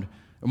brought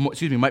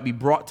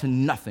to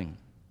nothing,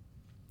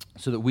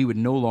 so that we would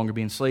no longer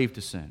be enslaved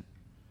to sin.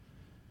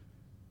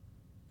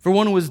 For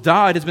one who has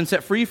died has been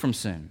set free from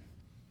sin.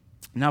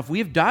 Now, if we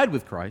have died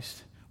with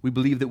Christ, we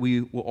believe that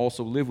we will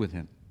also live with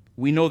him.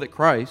 We know that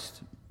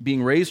Christ,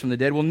 being raised from the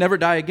dead, will never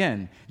die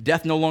again.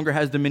 Death no longer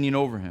has dominion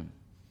over him.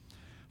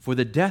 For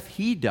the death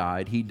he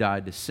died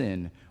to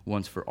sin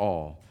once for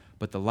all.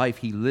 But the life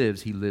he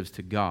lives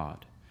to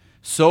God.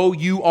 So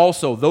you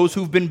also, those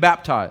who've been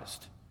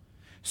baptized,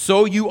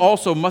 so you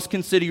also must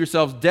consider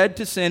yourselves dead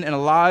to sin and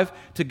alive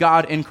to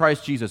God in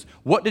Christ Jesus.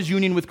 What does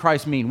union with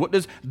Christ mean? What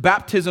does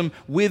baptism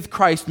with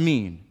Christ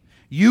mean?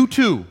 You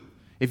too,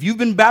 if you've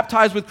been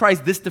baptized with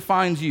Christ, this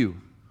defines you.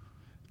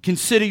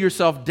 Consider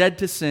yourself dead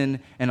to sin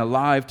and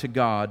alive to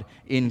God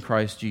in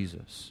Christ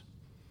Jesus.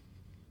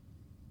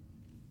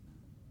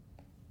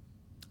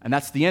 And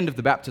that's the end of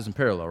the baptism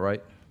parallel,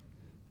 right?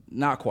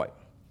 Not quite.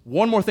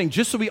 One more thing,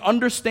 just so we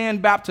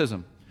understand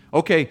baptism.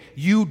 Okay,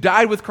 you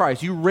died with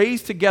Christ. You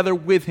raised together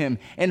with him.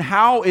 And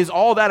how is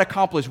all that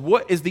accomplished?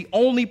 What is the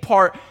only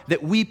part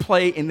that we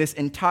play in this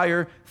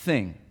entire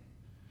thing?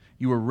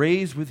 You were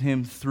raised with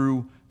him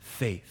through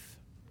faith.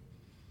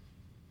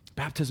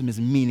 Baptism is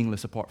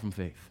meaningless apart from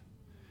faith.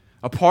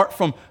 Apart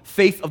from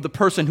faith of the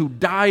person who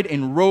died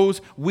and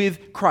rose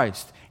with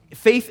Christ.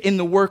 Faith in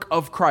the work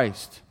of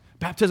Christ.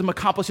 Baptism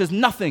accomplishes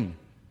nothing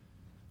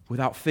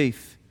without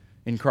faith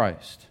in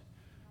Christ.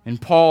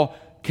 And Paul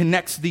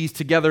connects these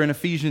together in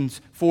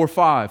Ephesians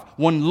 4:5.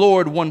 One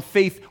Lord, one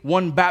faith,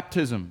 one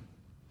baptism.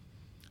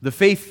 The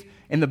faith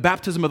and the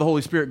baptism of the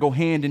Holy Spirit go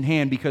hand in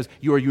hand because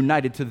you are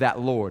united to that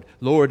Lord.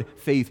 Lord,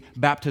 faith,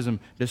 baptism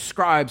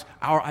describes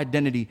our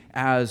identity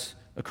as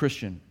a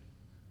Christian.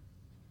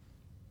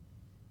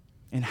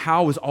 And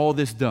how is all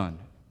this done?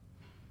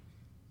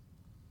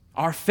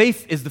 Our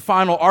faith is the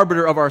final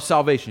arbiter of our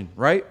salvation,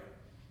 right?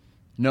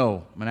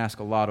 No. I'm going to ask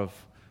a lot of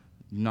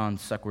non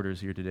sequiturs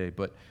here today,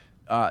 but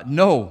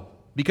no.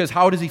 Because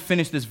how does he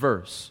finish this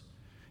verse?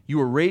 You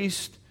were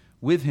raised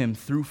with him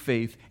through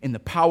faith in the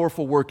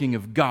powerful working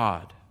of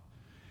God.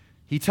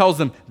 He tells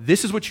them,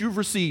 this is what you've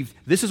received,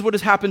 this is what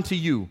has happened to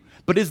you,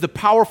 but it is the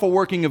powerful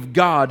working of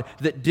God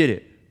that did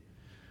it.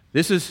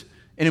 This is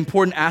an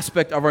important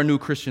aspect of our new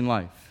Christian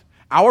life.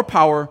 Our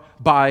power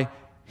by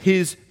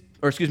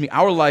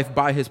our life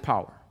by his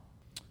power.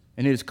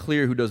 And it is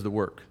clear who does the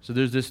work. So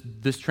there's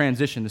this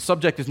transition. The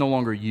subject is no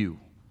longer you.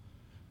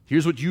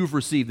 Here's what you've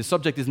received. The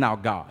subject is now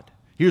God.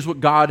 Here's what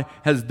God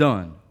has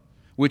done,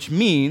 which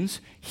means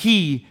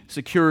he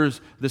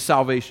secures the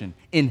salvation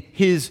in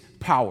his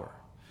power.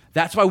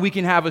 That's why we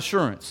can have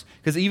assurance,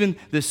 because even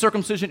the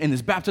circumcision and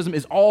this baptism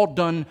is all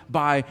done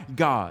by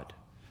God.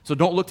 So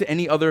don't look to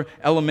any other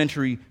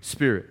elementary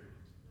spirit.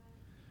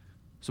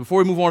 So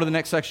before we move on to the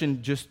next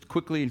section, just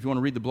quickly, if you want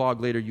to read the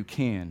blog later, you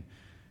can.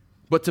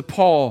 But to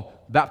Paul,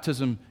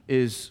 baptism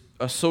is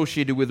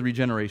associated with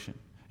regeneration.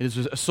 It is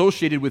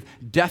associated with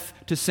death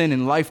to sin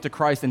and life to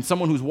Christ and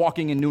someone who's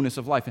walking in newness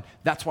of life. And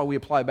that's why we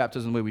apply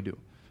baptism the way we do.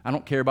 I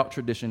don't care about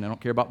tradition. I don't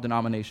care about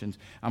denominations.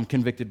 I'm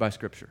convicted by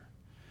Scripture.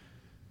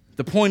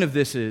 The point of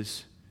this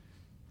is,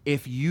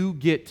 if you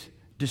get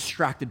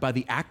distracted by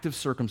the act of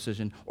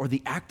circumcision or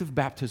the act of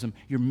baptism,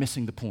 you're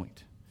missing the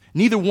point.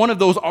 Neither one of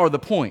those are the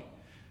point.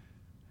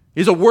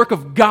 It is a work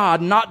of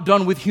God, not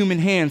done with human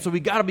hands. So we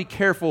got to be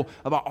careful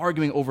about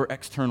arguing over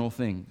external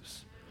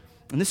things.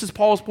 And this is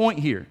Paul's point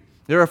here.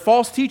 There are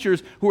false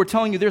teachers who are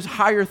telling you there's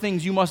higher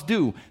things you must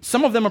do.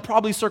 Some of them are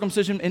probably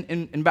circumcision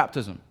and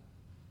baptism.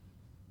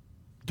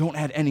 Don't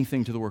add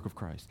anything to the work of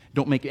Christ.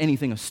 Don't make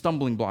anything a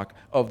stumbling block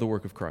of the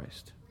work of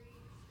Christ.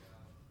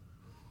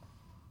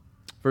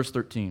 Verse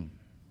 13.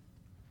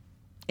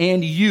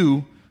 And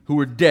you who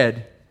were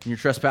dead in your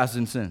trespasses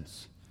and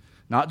sins.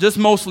 Not just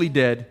mostly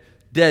dead,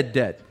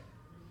 dead.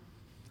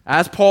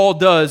 As Paul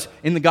does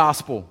in the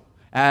gospel,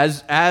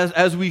 as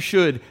we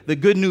should, the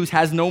good news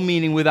has no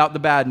meaning without the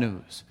bad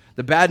news.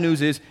 The bad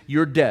news is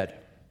you're dead.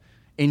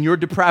 In your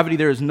depravity,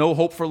 there is no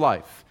hope for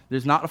life.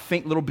 There's not a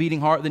faint little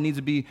beating heart that needs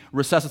to be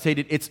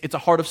resuscitated. It's a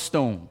heart of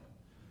stone.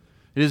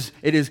 It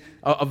is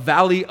a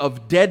valley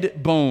of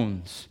dead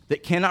bones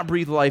that cannot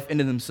breathe life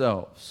into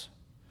themselves.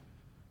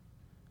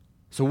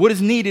 So what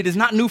is needed is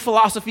not new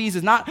philosophies,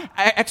 it's not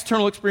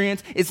external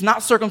experience, it's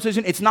not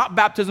circumcision, it's not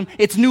baptism,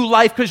 it's new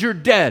life because you're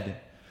dead.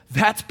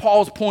 That's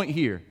Paul's point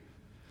here.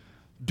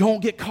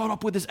 Don't get caught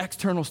up with this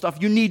external stuff.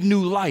 You need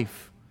new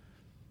life.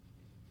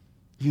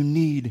 You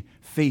need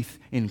faith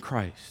in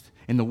Christ,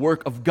 in the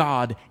work of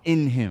God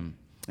in him.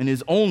 And it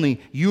is only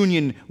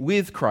union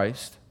with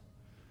Christ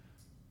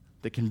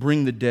that can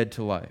bring the dead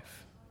to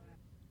life.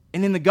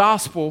 And in the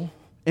gospel,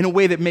 in a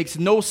way that makes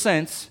no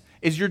sense,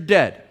 is you're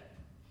dead.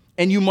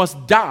 And you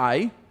must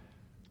die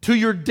to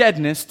your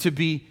deadness to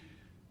be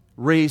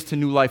raised to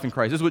new life in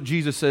Christ. This is what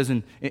Jesus says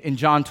in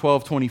John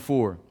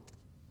 12:24.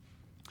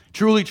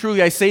 Truly,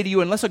 truly, I say to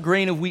you, unless a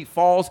grain of wheat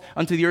falls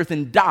unto the earth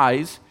and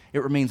dies, it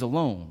remains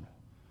alone.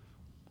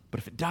 But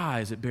if it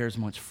dies, it bears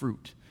much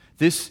fruit.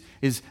 This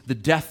is the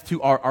death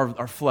to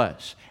our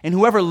flesh. And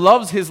whoever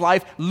loves his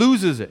life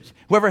loses it.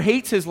 Whoever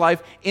hates his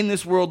life in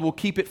this world will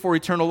keep it for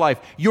eternal life.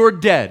 You're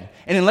dead.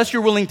 And unless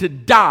you're willing to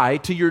die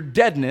to your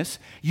deadness,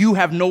 you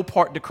have no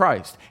part to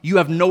Christ. You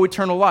have no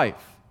eternal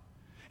life.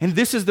 And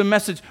this is the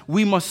message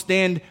we must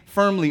stand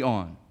firmly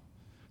on.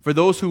 For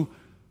those who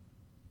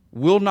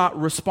will not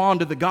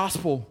respond to the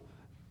gospel,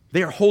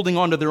 they are holding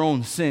on to their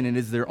own sin, and it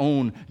is their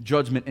own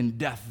judgment and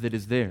death that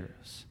is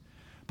theirs.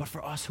 But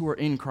for us who are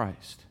in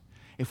Christ,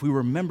 if we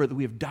remember that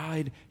we have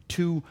died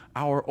to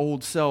our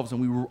old selves and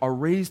we are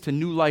raised to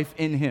new life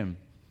in him,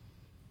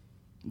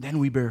 then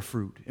we bear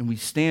fruit and we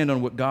stand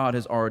on what God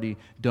has already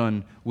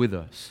done with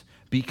us,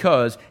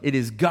 because it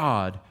is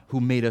God who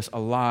made us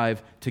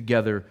alive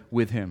together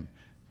with him.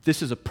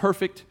 This is a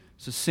perfect,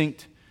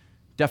 succinct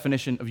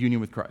definition of union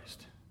with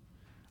Christ.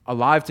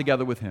 Alive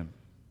together with him.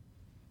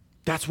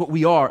 That's what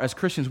we are as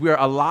Christians. We are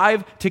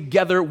alive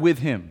together with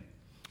him.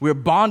 We are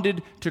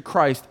bonded to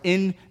Christ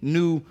in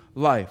new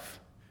life.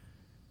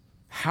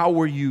 How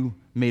were you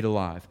made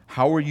alive?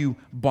 How were you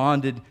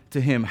bonded to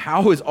him?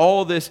 How is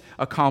all this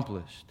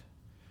accomplished?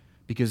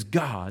 Because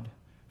God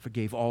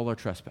forgave all our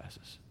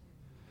trespasses.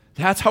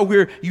 That's how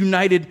we're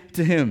united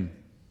to him.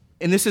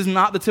 And this is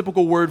not the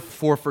typical word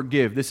for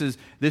forgive. This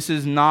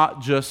is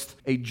not just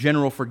a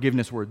general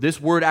forgiveness word.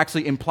 This word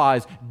actually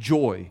implies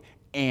joy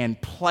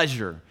and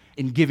pleasure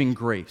in giving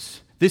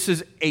grace. This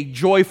is a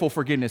joyful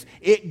forgiveness.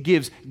 It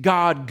gives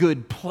God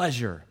good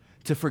pleasure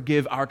to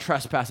forgive our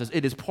trespasses.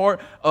 It is part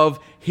of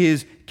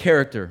his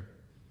character.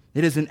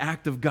 It is an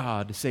act of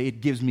God to say, it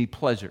gives me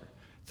pleasure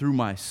through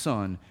my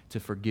Son to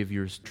forgive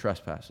your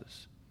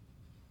trespasses.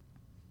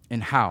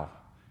 And how?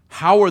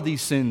 How are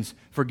these sins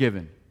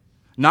forgiven?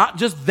 Not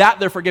just that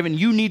they're forgiven,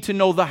 you need to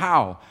know the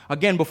how.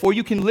 Again, before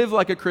you can live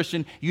like a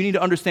Christian, you need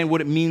to understand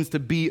what it means to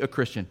be a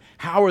Christian.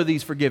 How are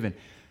these forgiven?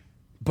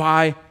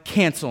 By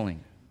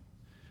canceling.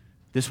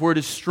 This word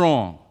is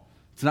strong.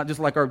 It's not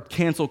just like our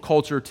cancel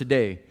culture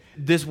today.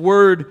 This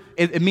word,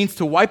 it means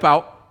to wipe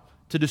out,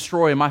 to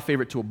destroy, and my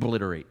favorite, to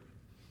obliterate.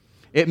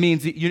 It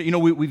means,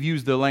 we've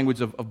used the language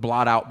of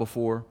blot out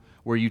before,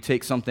 where you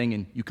take something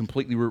and you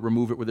completely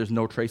remove it where there's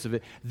no trace of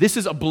it. This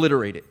is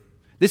obliterate it.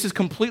 This is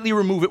completely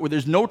remove it where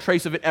there's no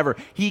trace of it ever.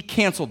 He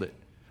canceled it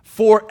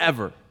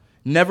forever,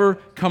 never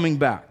coming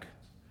back.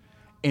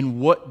 And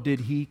what did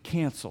he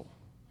cancel?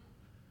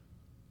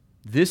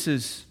 This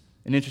is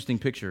an interesting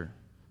picture.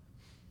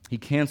 He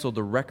canceled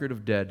the record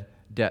of debt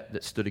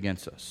that stood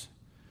against us.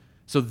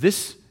 So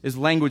this is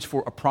language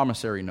for a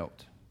promissory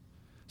note.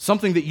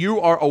 Something that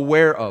you are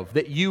aware of,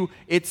 that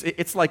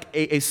it's like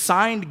a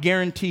signed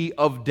guarantee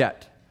of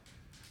debt.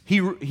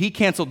 He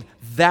canceled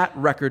that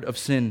record of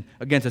sin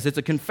against us. It's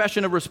a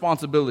confession of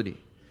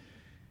responsibility.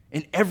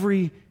 And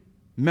every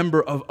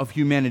member of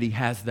humanity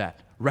has that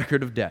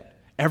record of debt.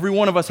 Every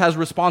one of us has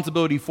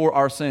responsibility for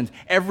our sins.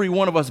 Every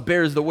one of us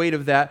bears the weight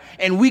of that,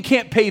 and we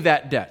can't pay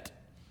that debt.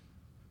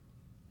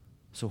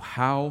 So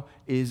how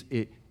is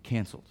it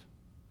canceled?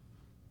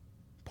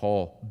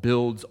 Paul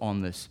builds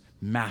on this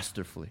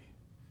masterfully.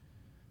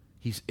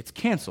 It's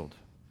canceled.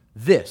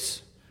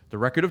 This, the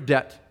record of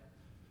debt,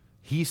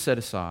 he set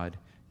aside,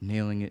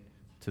 nailing it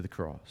to the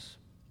cross.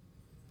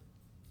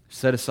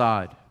 Set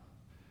aside.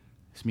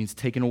 This means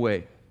taken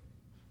away.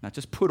 Not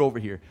just put over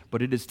here,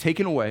 but it is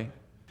taken away.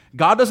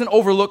 God doesn't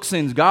overlook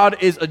sins. God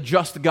is a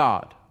just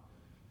God.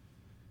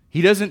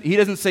 He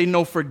doesn't say,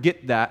 no,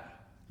 forget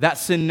that. That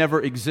sin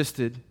never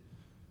existed.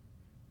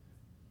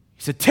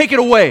 He said, take it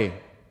away.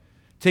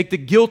 Take the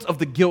guilt of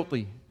the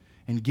guilty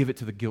and give it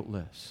to the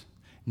guiltless.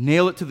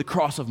 Nail it to the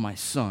cross of my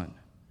Son.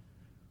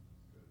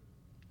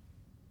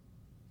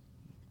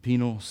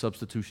 Penal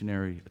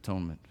substitutionary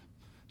atonement.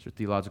 It's your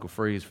theological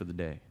phrase for the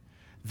day.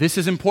 This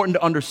is important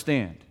to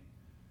understand.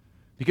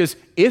 Because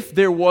if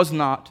there was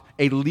not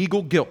a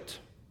legal guilt,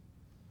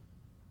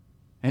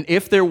 and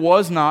if there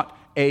was not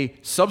a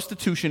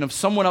substitution of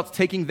someone else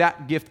taking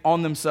that gift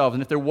on themselves,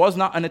 and if there was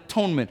not an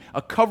atonement,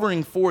 a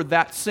covering for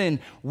that sin,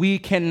 we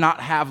cannot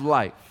have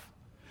life.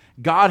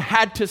 God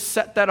had to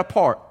set that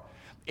apart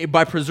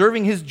by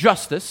preserving his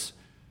justice,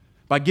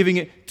 by giving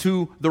it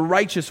to the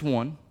righteous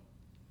one,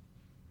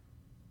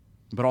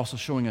 but also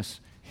showing us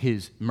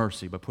his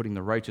mercy by putting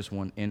the righteous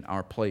one in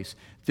our place.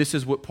 This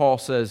is what Paul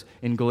says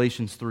in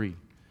Galatians 3.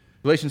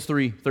 Galatians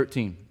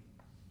 3:13.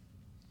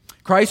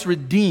 Christ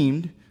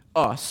redeemed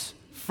us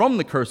from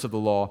the curse of the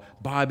law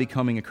by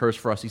becoming a curse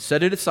for us. He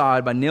set it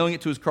aside by nailing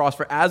it to his cross,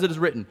 for as it is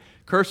written,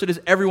 cursed is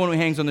everyone who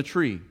hangs on the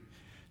tree,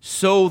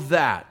 so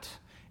that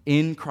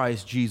in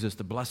Christ Jesus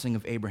the blessing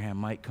of Abraham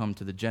might come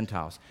to the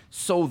Gentiles,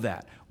 so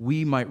that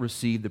we might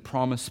receive the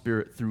promised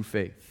Spirit through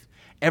faith.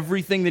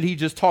 Everything that he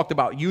just talked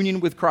about,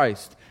 union with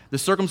Christ, the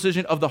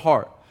circumcision of the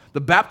heart,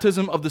 the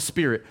baptism of the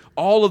Spirit,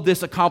 all of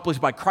this accomplished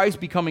by Christ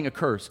becoming a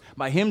curse,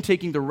 by him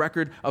taking the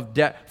record of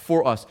debt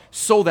for us,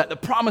 so that the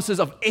promises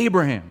of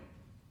Abraham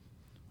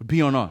would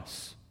be on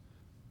us.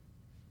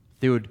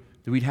 That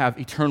we'd have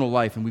eternal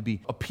life and we'd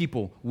be a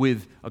people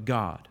with a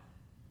God.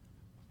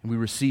 And we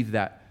receive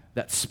that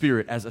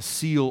Spirit as a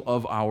seal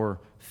of our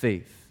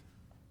faith.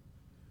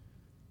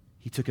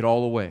 He took it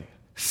all away,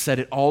 set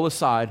it all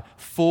aside,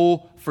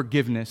 full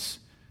forgiveness,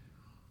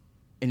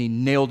 and he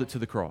nailed it to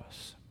the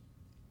cross.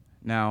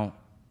 Now,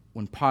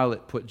 when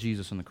Pilate put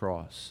Jesus on the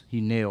cross,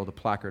 he nailed a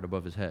placard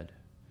above his head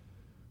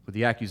with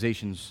the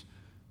accusations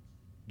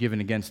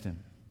given against him.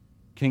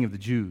 King of the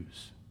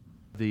Jews.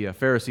 The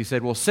Pharisee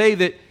said, well, say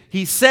that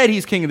he said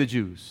he's king of the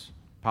Jews.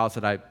 Pilate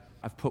said,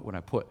 I've put what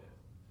I put.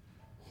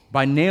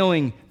 By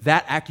nailing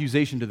that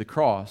accusation to the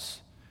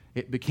cross,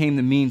 it became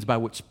the means by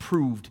which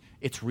proved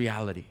its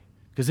reality.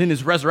 Because in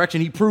his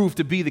resurrection, he proved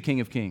to be the King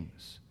of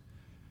Kings.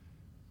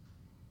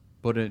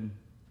 But in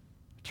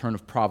a turn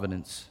of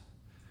providence,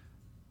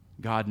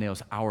 God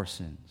nails our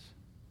sins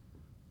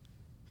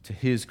to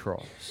his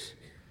cross.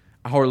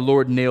 Our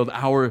Lord nailed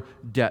our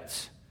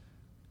debts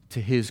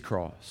to his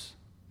cross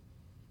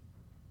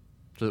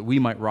so that we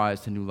might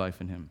rise to new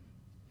life in him.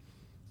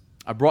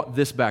 I brought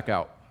this back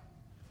out.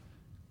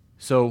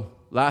 So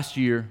last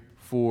year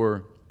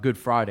for Good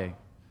Friday,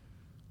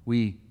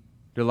 we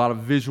did a lot of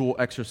visual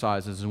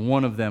exercises, and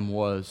one of them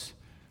was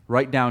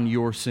write down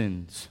your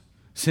sins.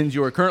 Sins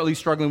you are currently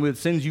struggling with,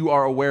 sins you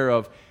are aware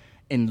of,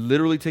 and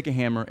literally take a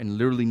hammer and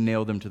literally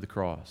nail them to the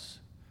cross.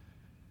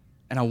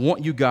 And I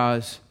want you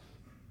guys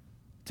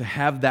to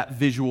have that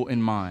visual in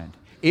mind.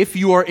 If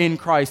you are in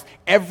Christ,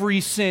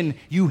 every sin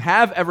you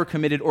have ever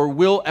committed or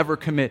will ever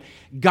commit,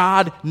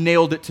 God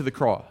nailed it to the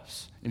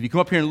cross. If you come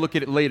up here and look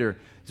at it later,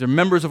 these are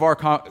members of our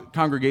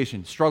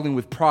congregation struggling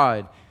with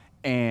pride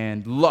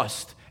and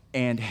lust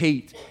and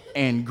hate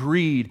and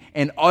greed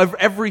and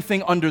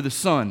everything under the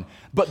sun.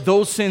 But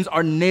those sins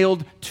are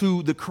nailed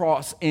to the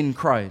cross in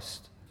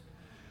Christ.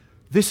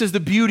 This is the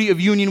beauty of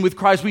union with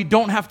Christ. We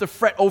don't have to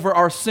fret over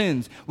our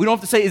sins. We don't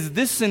have to say, is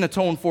this sin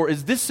atoned for?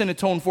 Is this sin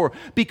atoned for?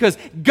 Because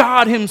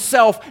God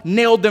himself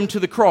nailed them to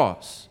the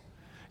cross.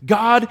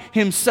 God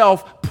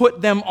himself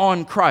put them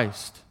on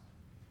Christ.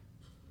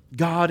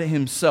 God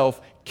himself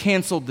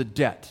canceled the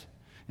debt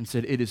and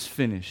said, it is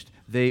finished.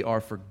 They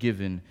are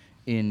forgiven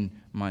in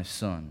my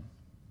Son.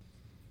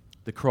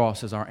 The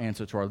cross is our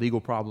answer to our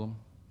legal problem,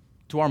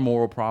 to our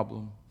moral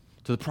problem,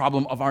 to the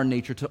problem of our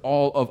nature, to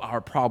all of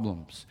our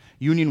problems.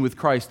 Union with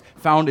Christ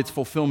found its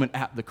fulfillment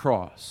at the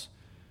cross,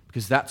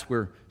 because that's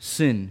where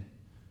sin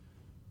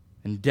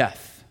and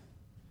death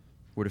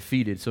were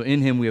defeated. So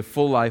in him we have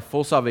full life,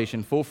 full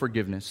salvation, full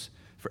forgiveness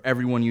for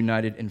everyone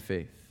united in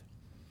faith.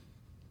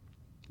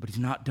 But he's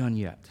not done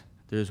yet.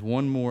 There's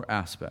one more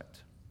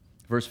aspect.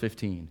 Verse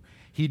 15.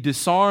 He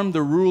disarmed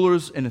the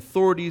rulers and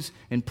authorities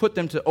and put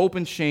them to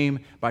open shame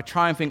by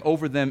triumphing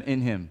over them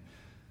in him.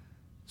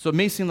 So it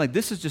may seem like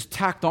this is just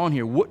tacked on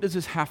here. What does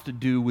this have to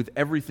do with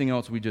everything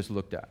else we just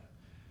looked at?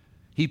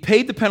 He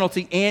paid the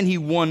penalty and he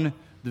won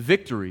the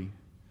victory.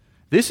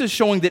 This is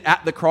showing that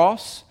at the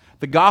cross,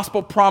 the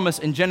gospel promise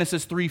in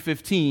Genesis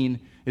 3:15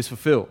 is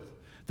fulfilled.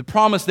 The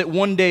promise that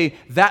one day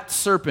that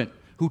serpent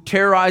who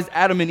terrorized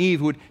Adam and Eve,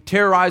 who would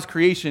terrorize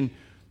creation,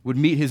 would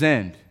meet his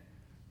end.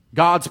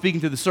 God speaking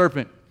to the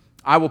serpent,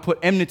 I will put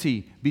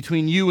enmity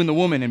between you and the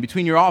woman, and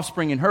between your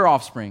offspring and her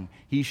offspring.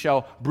 He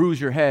shall bruise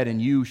your head,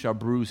 and you shall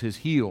bruise his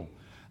heel.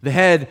 The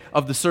head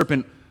of the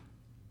serpent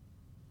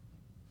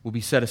will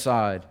be set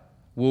aside,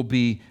 will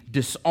be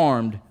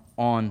disarmed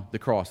on the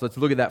cross. Let's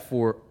look at that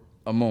for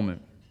a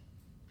moment.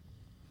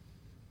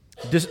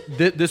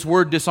 This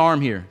word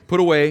disarm here, put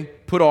away,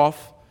 put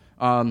off,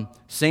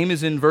 same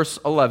as in verse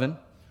 11,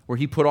 where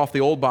he put off the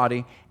old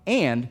body,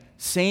 and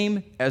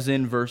same as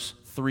in verse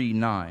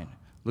 3:9.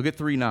 Look at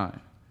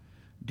 3:9.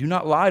 Do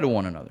not lie to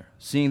one another,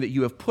 seeing that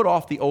you have put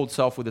off the old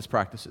self with its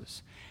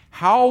practices.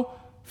 How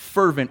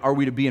fervent are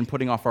we to be in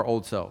putting off our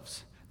old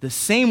selves? The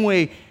same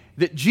way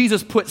that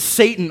Jesus put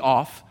Satan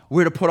off,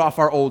 we're to put off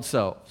our old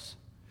selves.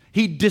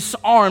 He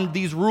disarmed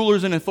these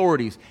rulers and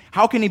authorities.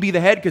 How can he be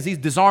the head? Because he's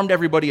disarmed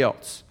everybody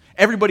else.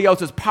 Everybody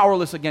else is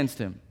powerless against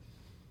him.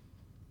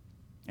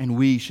 And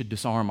we should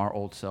disarm our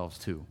old selves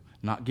too,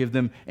 not give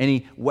them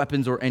any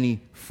weapons or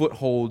any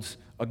footholds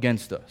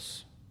against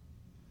us.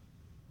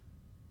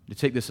 To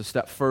take this a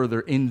step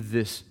further in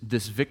this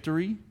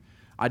victory,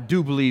 I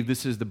do believe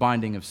this is the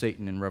binding of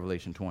Satan in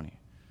Revelation 20.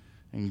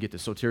 And you get to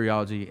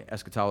soteriology,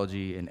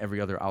 eschatology, and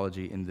every other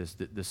ology in this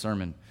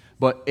sermon.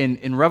 But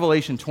in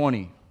Revelation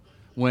 20,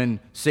 when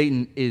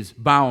Satan is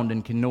bound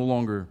and can no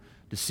longer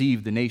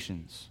deceive the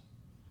nations,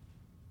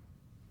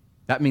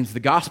 that means the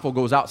gospel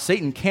goes out.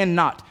 Satan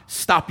cannot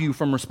stop you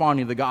from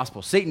responding to the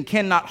gospel. Satan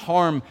cannot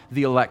harm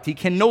the elect. He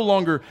can no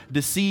longer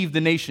deceive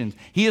the nations.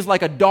 He is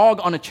like a dog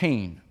on a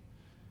chain.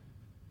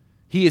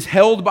 He is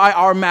held by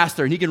our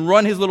master, and he can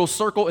run his little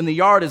circle in the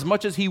yard as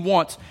much as he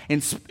wants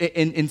and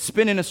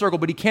spin in a circle,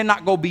 but he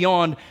cannot go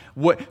beyond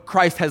what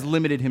Christ has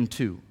limited him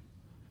to.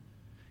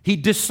 He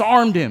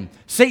disarmed him.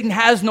 Satan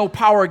has no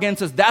power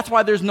against us. That's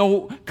why there's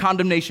no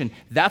condemnation.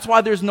 That's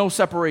why there's no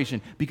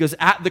separation, because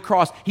at the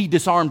cross, he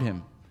disarmed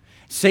him.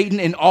 Satan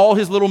and all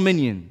his little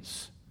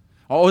minions,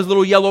 all his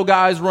little yellow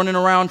guys running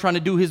around trying to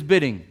do his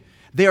bidding,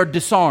 they are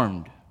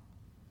disarmed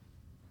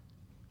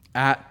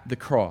at the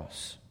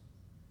cross.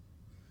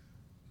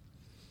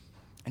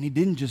 And he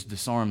didn't just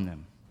disarm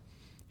them.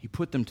 He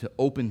put them to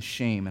open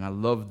shame. And I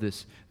love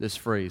this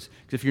phrase.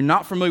 Because if you're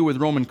not familiar with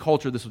Roman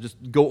culture, this will just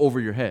go over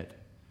your head.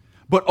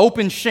 But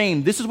open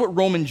shame, this is what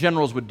Roman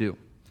generals would do.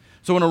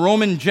 So when a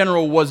Roman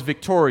general was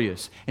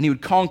victorious and he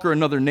would conquer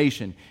another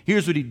nation,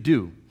 here's what he'd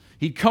do.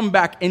 He'd come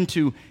back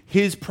into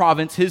his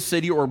province, his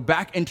city, or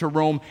back into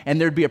Rome,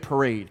 and there'd be a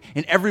parade.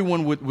 And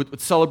everyone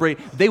would celebrate.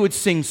 They would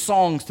sing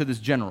songs to this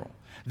general.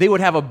 They would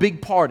have a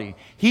big party.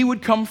 He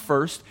would come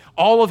first,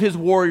 all of his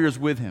warriors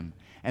with him.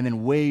 And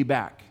then way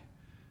back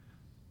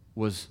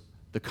was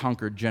the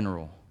conquered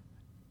general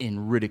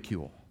in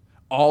ridicule.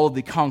 All of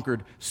the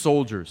conquered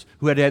soldiers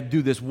who had to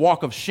do this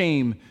walk of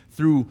shame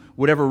through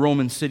whatever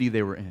Roman city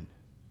they were in.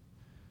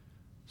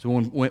 So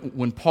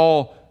when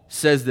Paul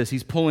says this,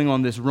 he's pulling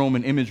on this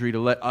Roman imagery to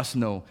let us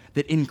know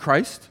that in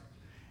Christ,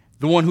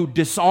 the one who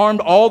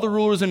disarmed all the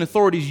rulers and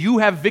authorities, you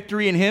have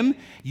victory in him.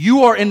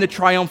 You are in the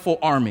triumphal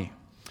army.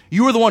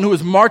 You are the one who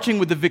is marching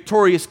with the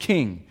victorious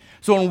king.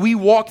 So when we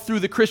walk through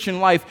the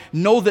Christian life,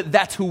 know that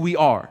that's who we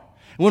are.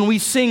 When we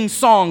sing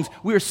songs,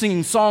 we are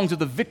singing songs of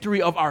the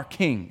victory of our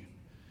King.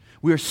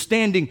 We are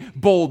standing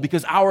bold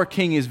because our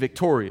King is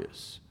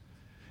victorious.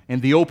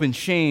 And the open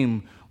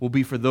shame will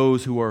be for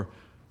those who are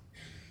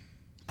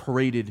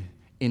paraded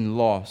in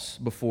loss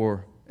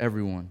before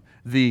everyone.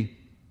 And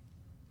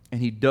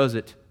he does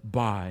it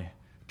by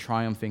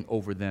triumphing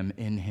over them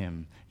in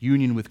him.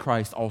 Union with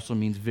Christ also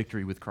means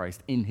victory with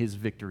Christ in his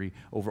victory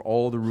over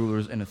all the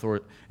rulers and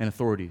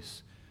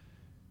authorities.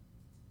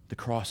 The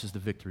cross is the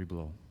victory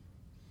blow.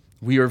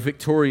 We are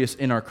victorious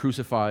in our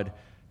crucified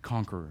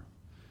conqueror.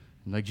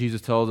 And like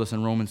Jesus tells us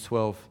in Romans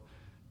 12,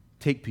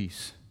 take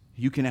peace.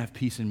 You can have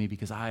peace in me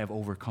because I have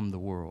overcome the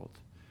world.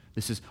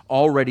 This is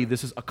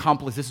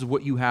accomplished. This is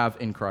what you have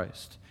in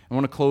Christ. I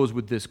want to close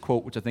with this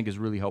quote, which I think is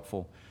really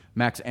helpful.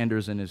 Max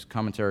Anders, in his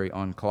commentary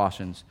on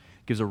Colossians,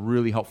 gives a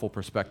really helpful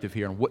perspective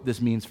here on what this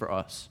means for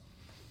us.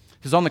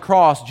 Because on the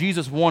cross,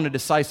 Jesus won a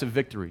decisive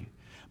victory,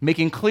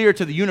 making clear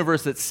to the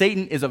universe that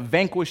Satan is a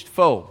vanquished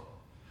foe,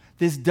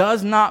 This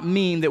does not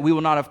mean that we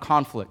will not have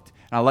conflict.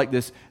 And I like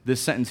this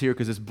sentence here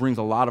because this brings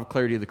a lot of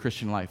clarity to the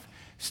Christian life.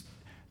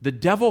 The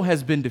devil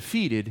has been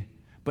defeated,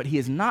 but he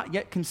has not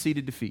yet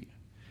conceded defeat.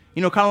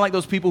 You know, kind of like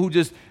those people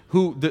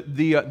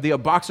the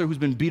boxer who's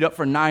been beat up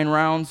for 9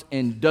 rounds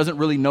and doesn't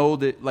really know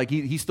that, like,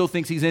 he still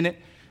thinks he's in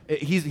it.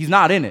 He's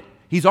not in it.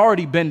 He's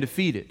already been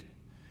defeated.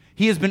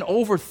 He has been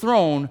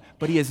overthrown,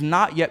 but he has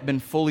not yet been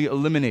fully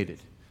eliminated.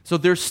 So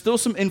there's still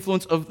some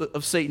influence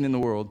of Satan in the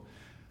world.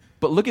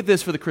 But look at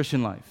this for the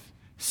Christian life.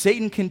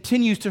 Satan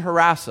continues to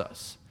harass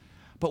us.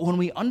 But when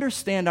we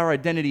understand our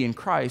identity in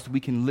Christ, we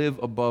can live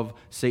above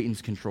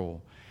Satan's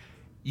control.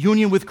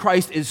 Union with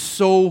Christ is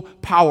so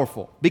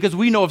powerful because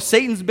we know if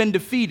Satan's been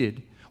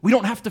defeated, we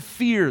don't have to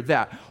fear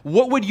that.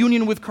 What would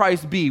union with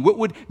Christ be? What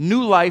would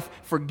new life,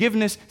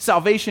 forgiveness,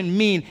 salvation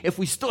mean if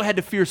we still had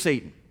to fear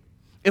Satan?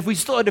 If we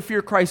still had to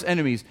fear Christ's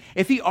enemies?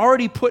 If he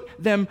already put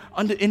them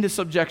into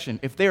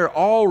subjection? If they are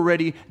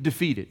already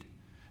defeated?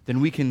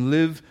 Then we can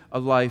live a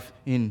life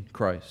in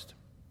Christ.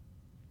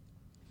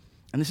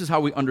 And this is how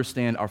we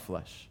understand our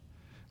flesh.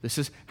 This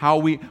is how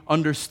we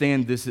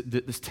understand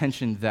this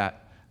tension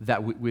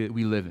that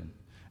we live in.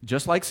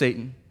 Just like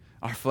Satan,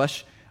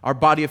 our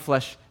body of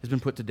flesh has been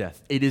put to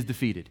death. It is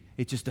defeated.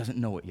 It just doesn't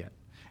know it yet.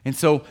 And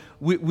so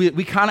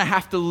we kind of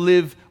have to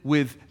live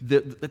with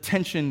the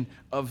tension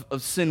of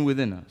sin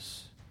within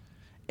us.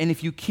 And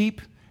if you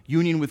keep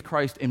union with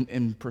Christ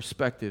in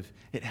perspective,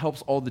 it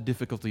helps all the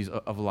difficulties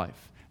of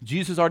life.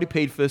 Jesus has already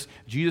paid for this.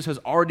 Jesus has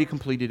already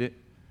completed it.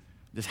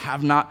 Just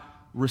have not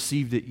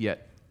received it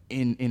yet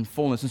in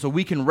fullness. And so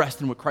we can rest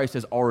in what Christ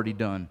has already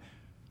done.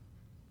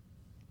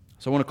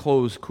 So I want to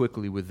close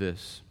quickly with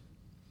this.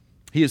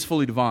 He is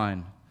fully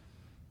divine.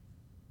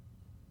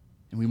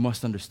 And we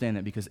must understand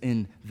that because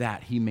in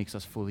that, he makes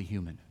us fully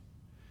human.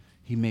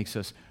 He makes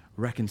us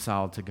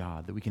reconciled to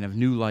God, that we can have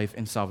new life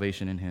and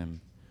salvation in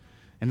him.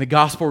 And the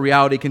gospel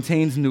reality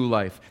contains new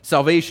life,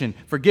 salvation,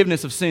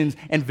 forgiveness of sins,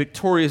 and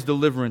victorious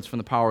deliverance from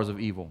the powers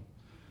of evil.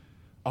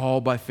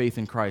 All by faith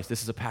in Christ.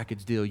 This is a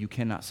package deal. You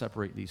cannot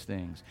separate these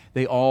things.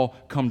 They all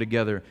come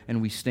together,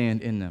 and we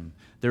stand in them.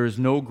 There is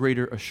no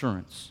greater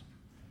assurance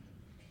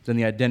than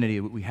the identity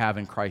that we have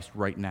in Christ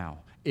right now,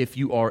 if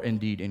you are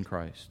indeed in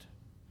Christ.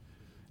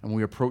 And when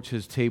we approach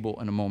his table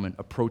in a moment,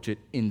 approach it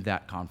in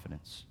that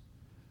confidence,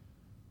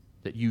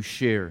 that you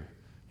share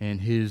in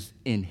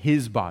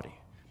his body,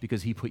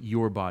 because he put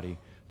your body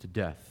to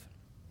death.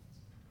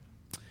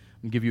 I'm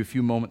going to give you a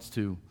few moments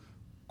to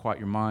quiet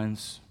your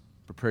minds,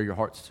 prepare your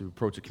hearts to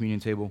approach the communion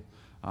table.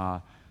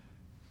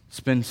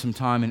 Spend some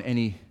time in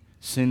any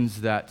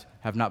sins that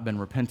have not been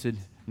repented,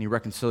 any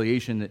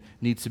reconciliation that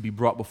needs to be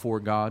brought before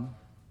God,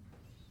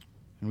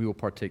 and we will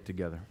partake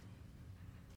together.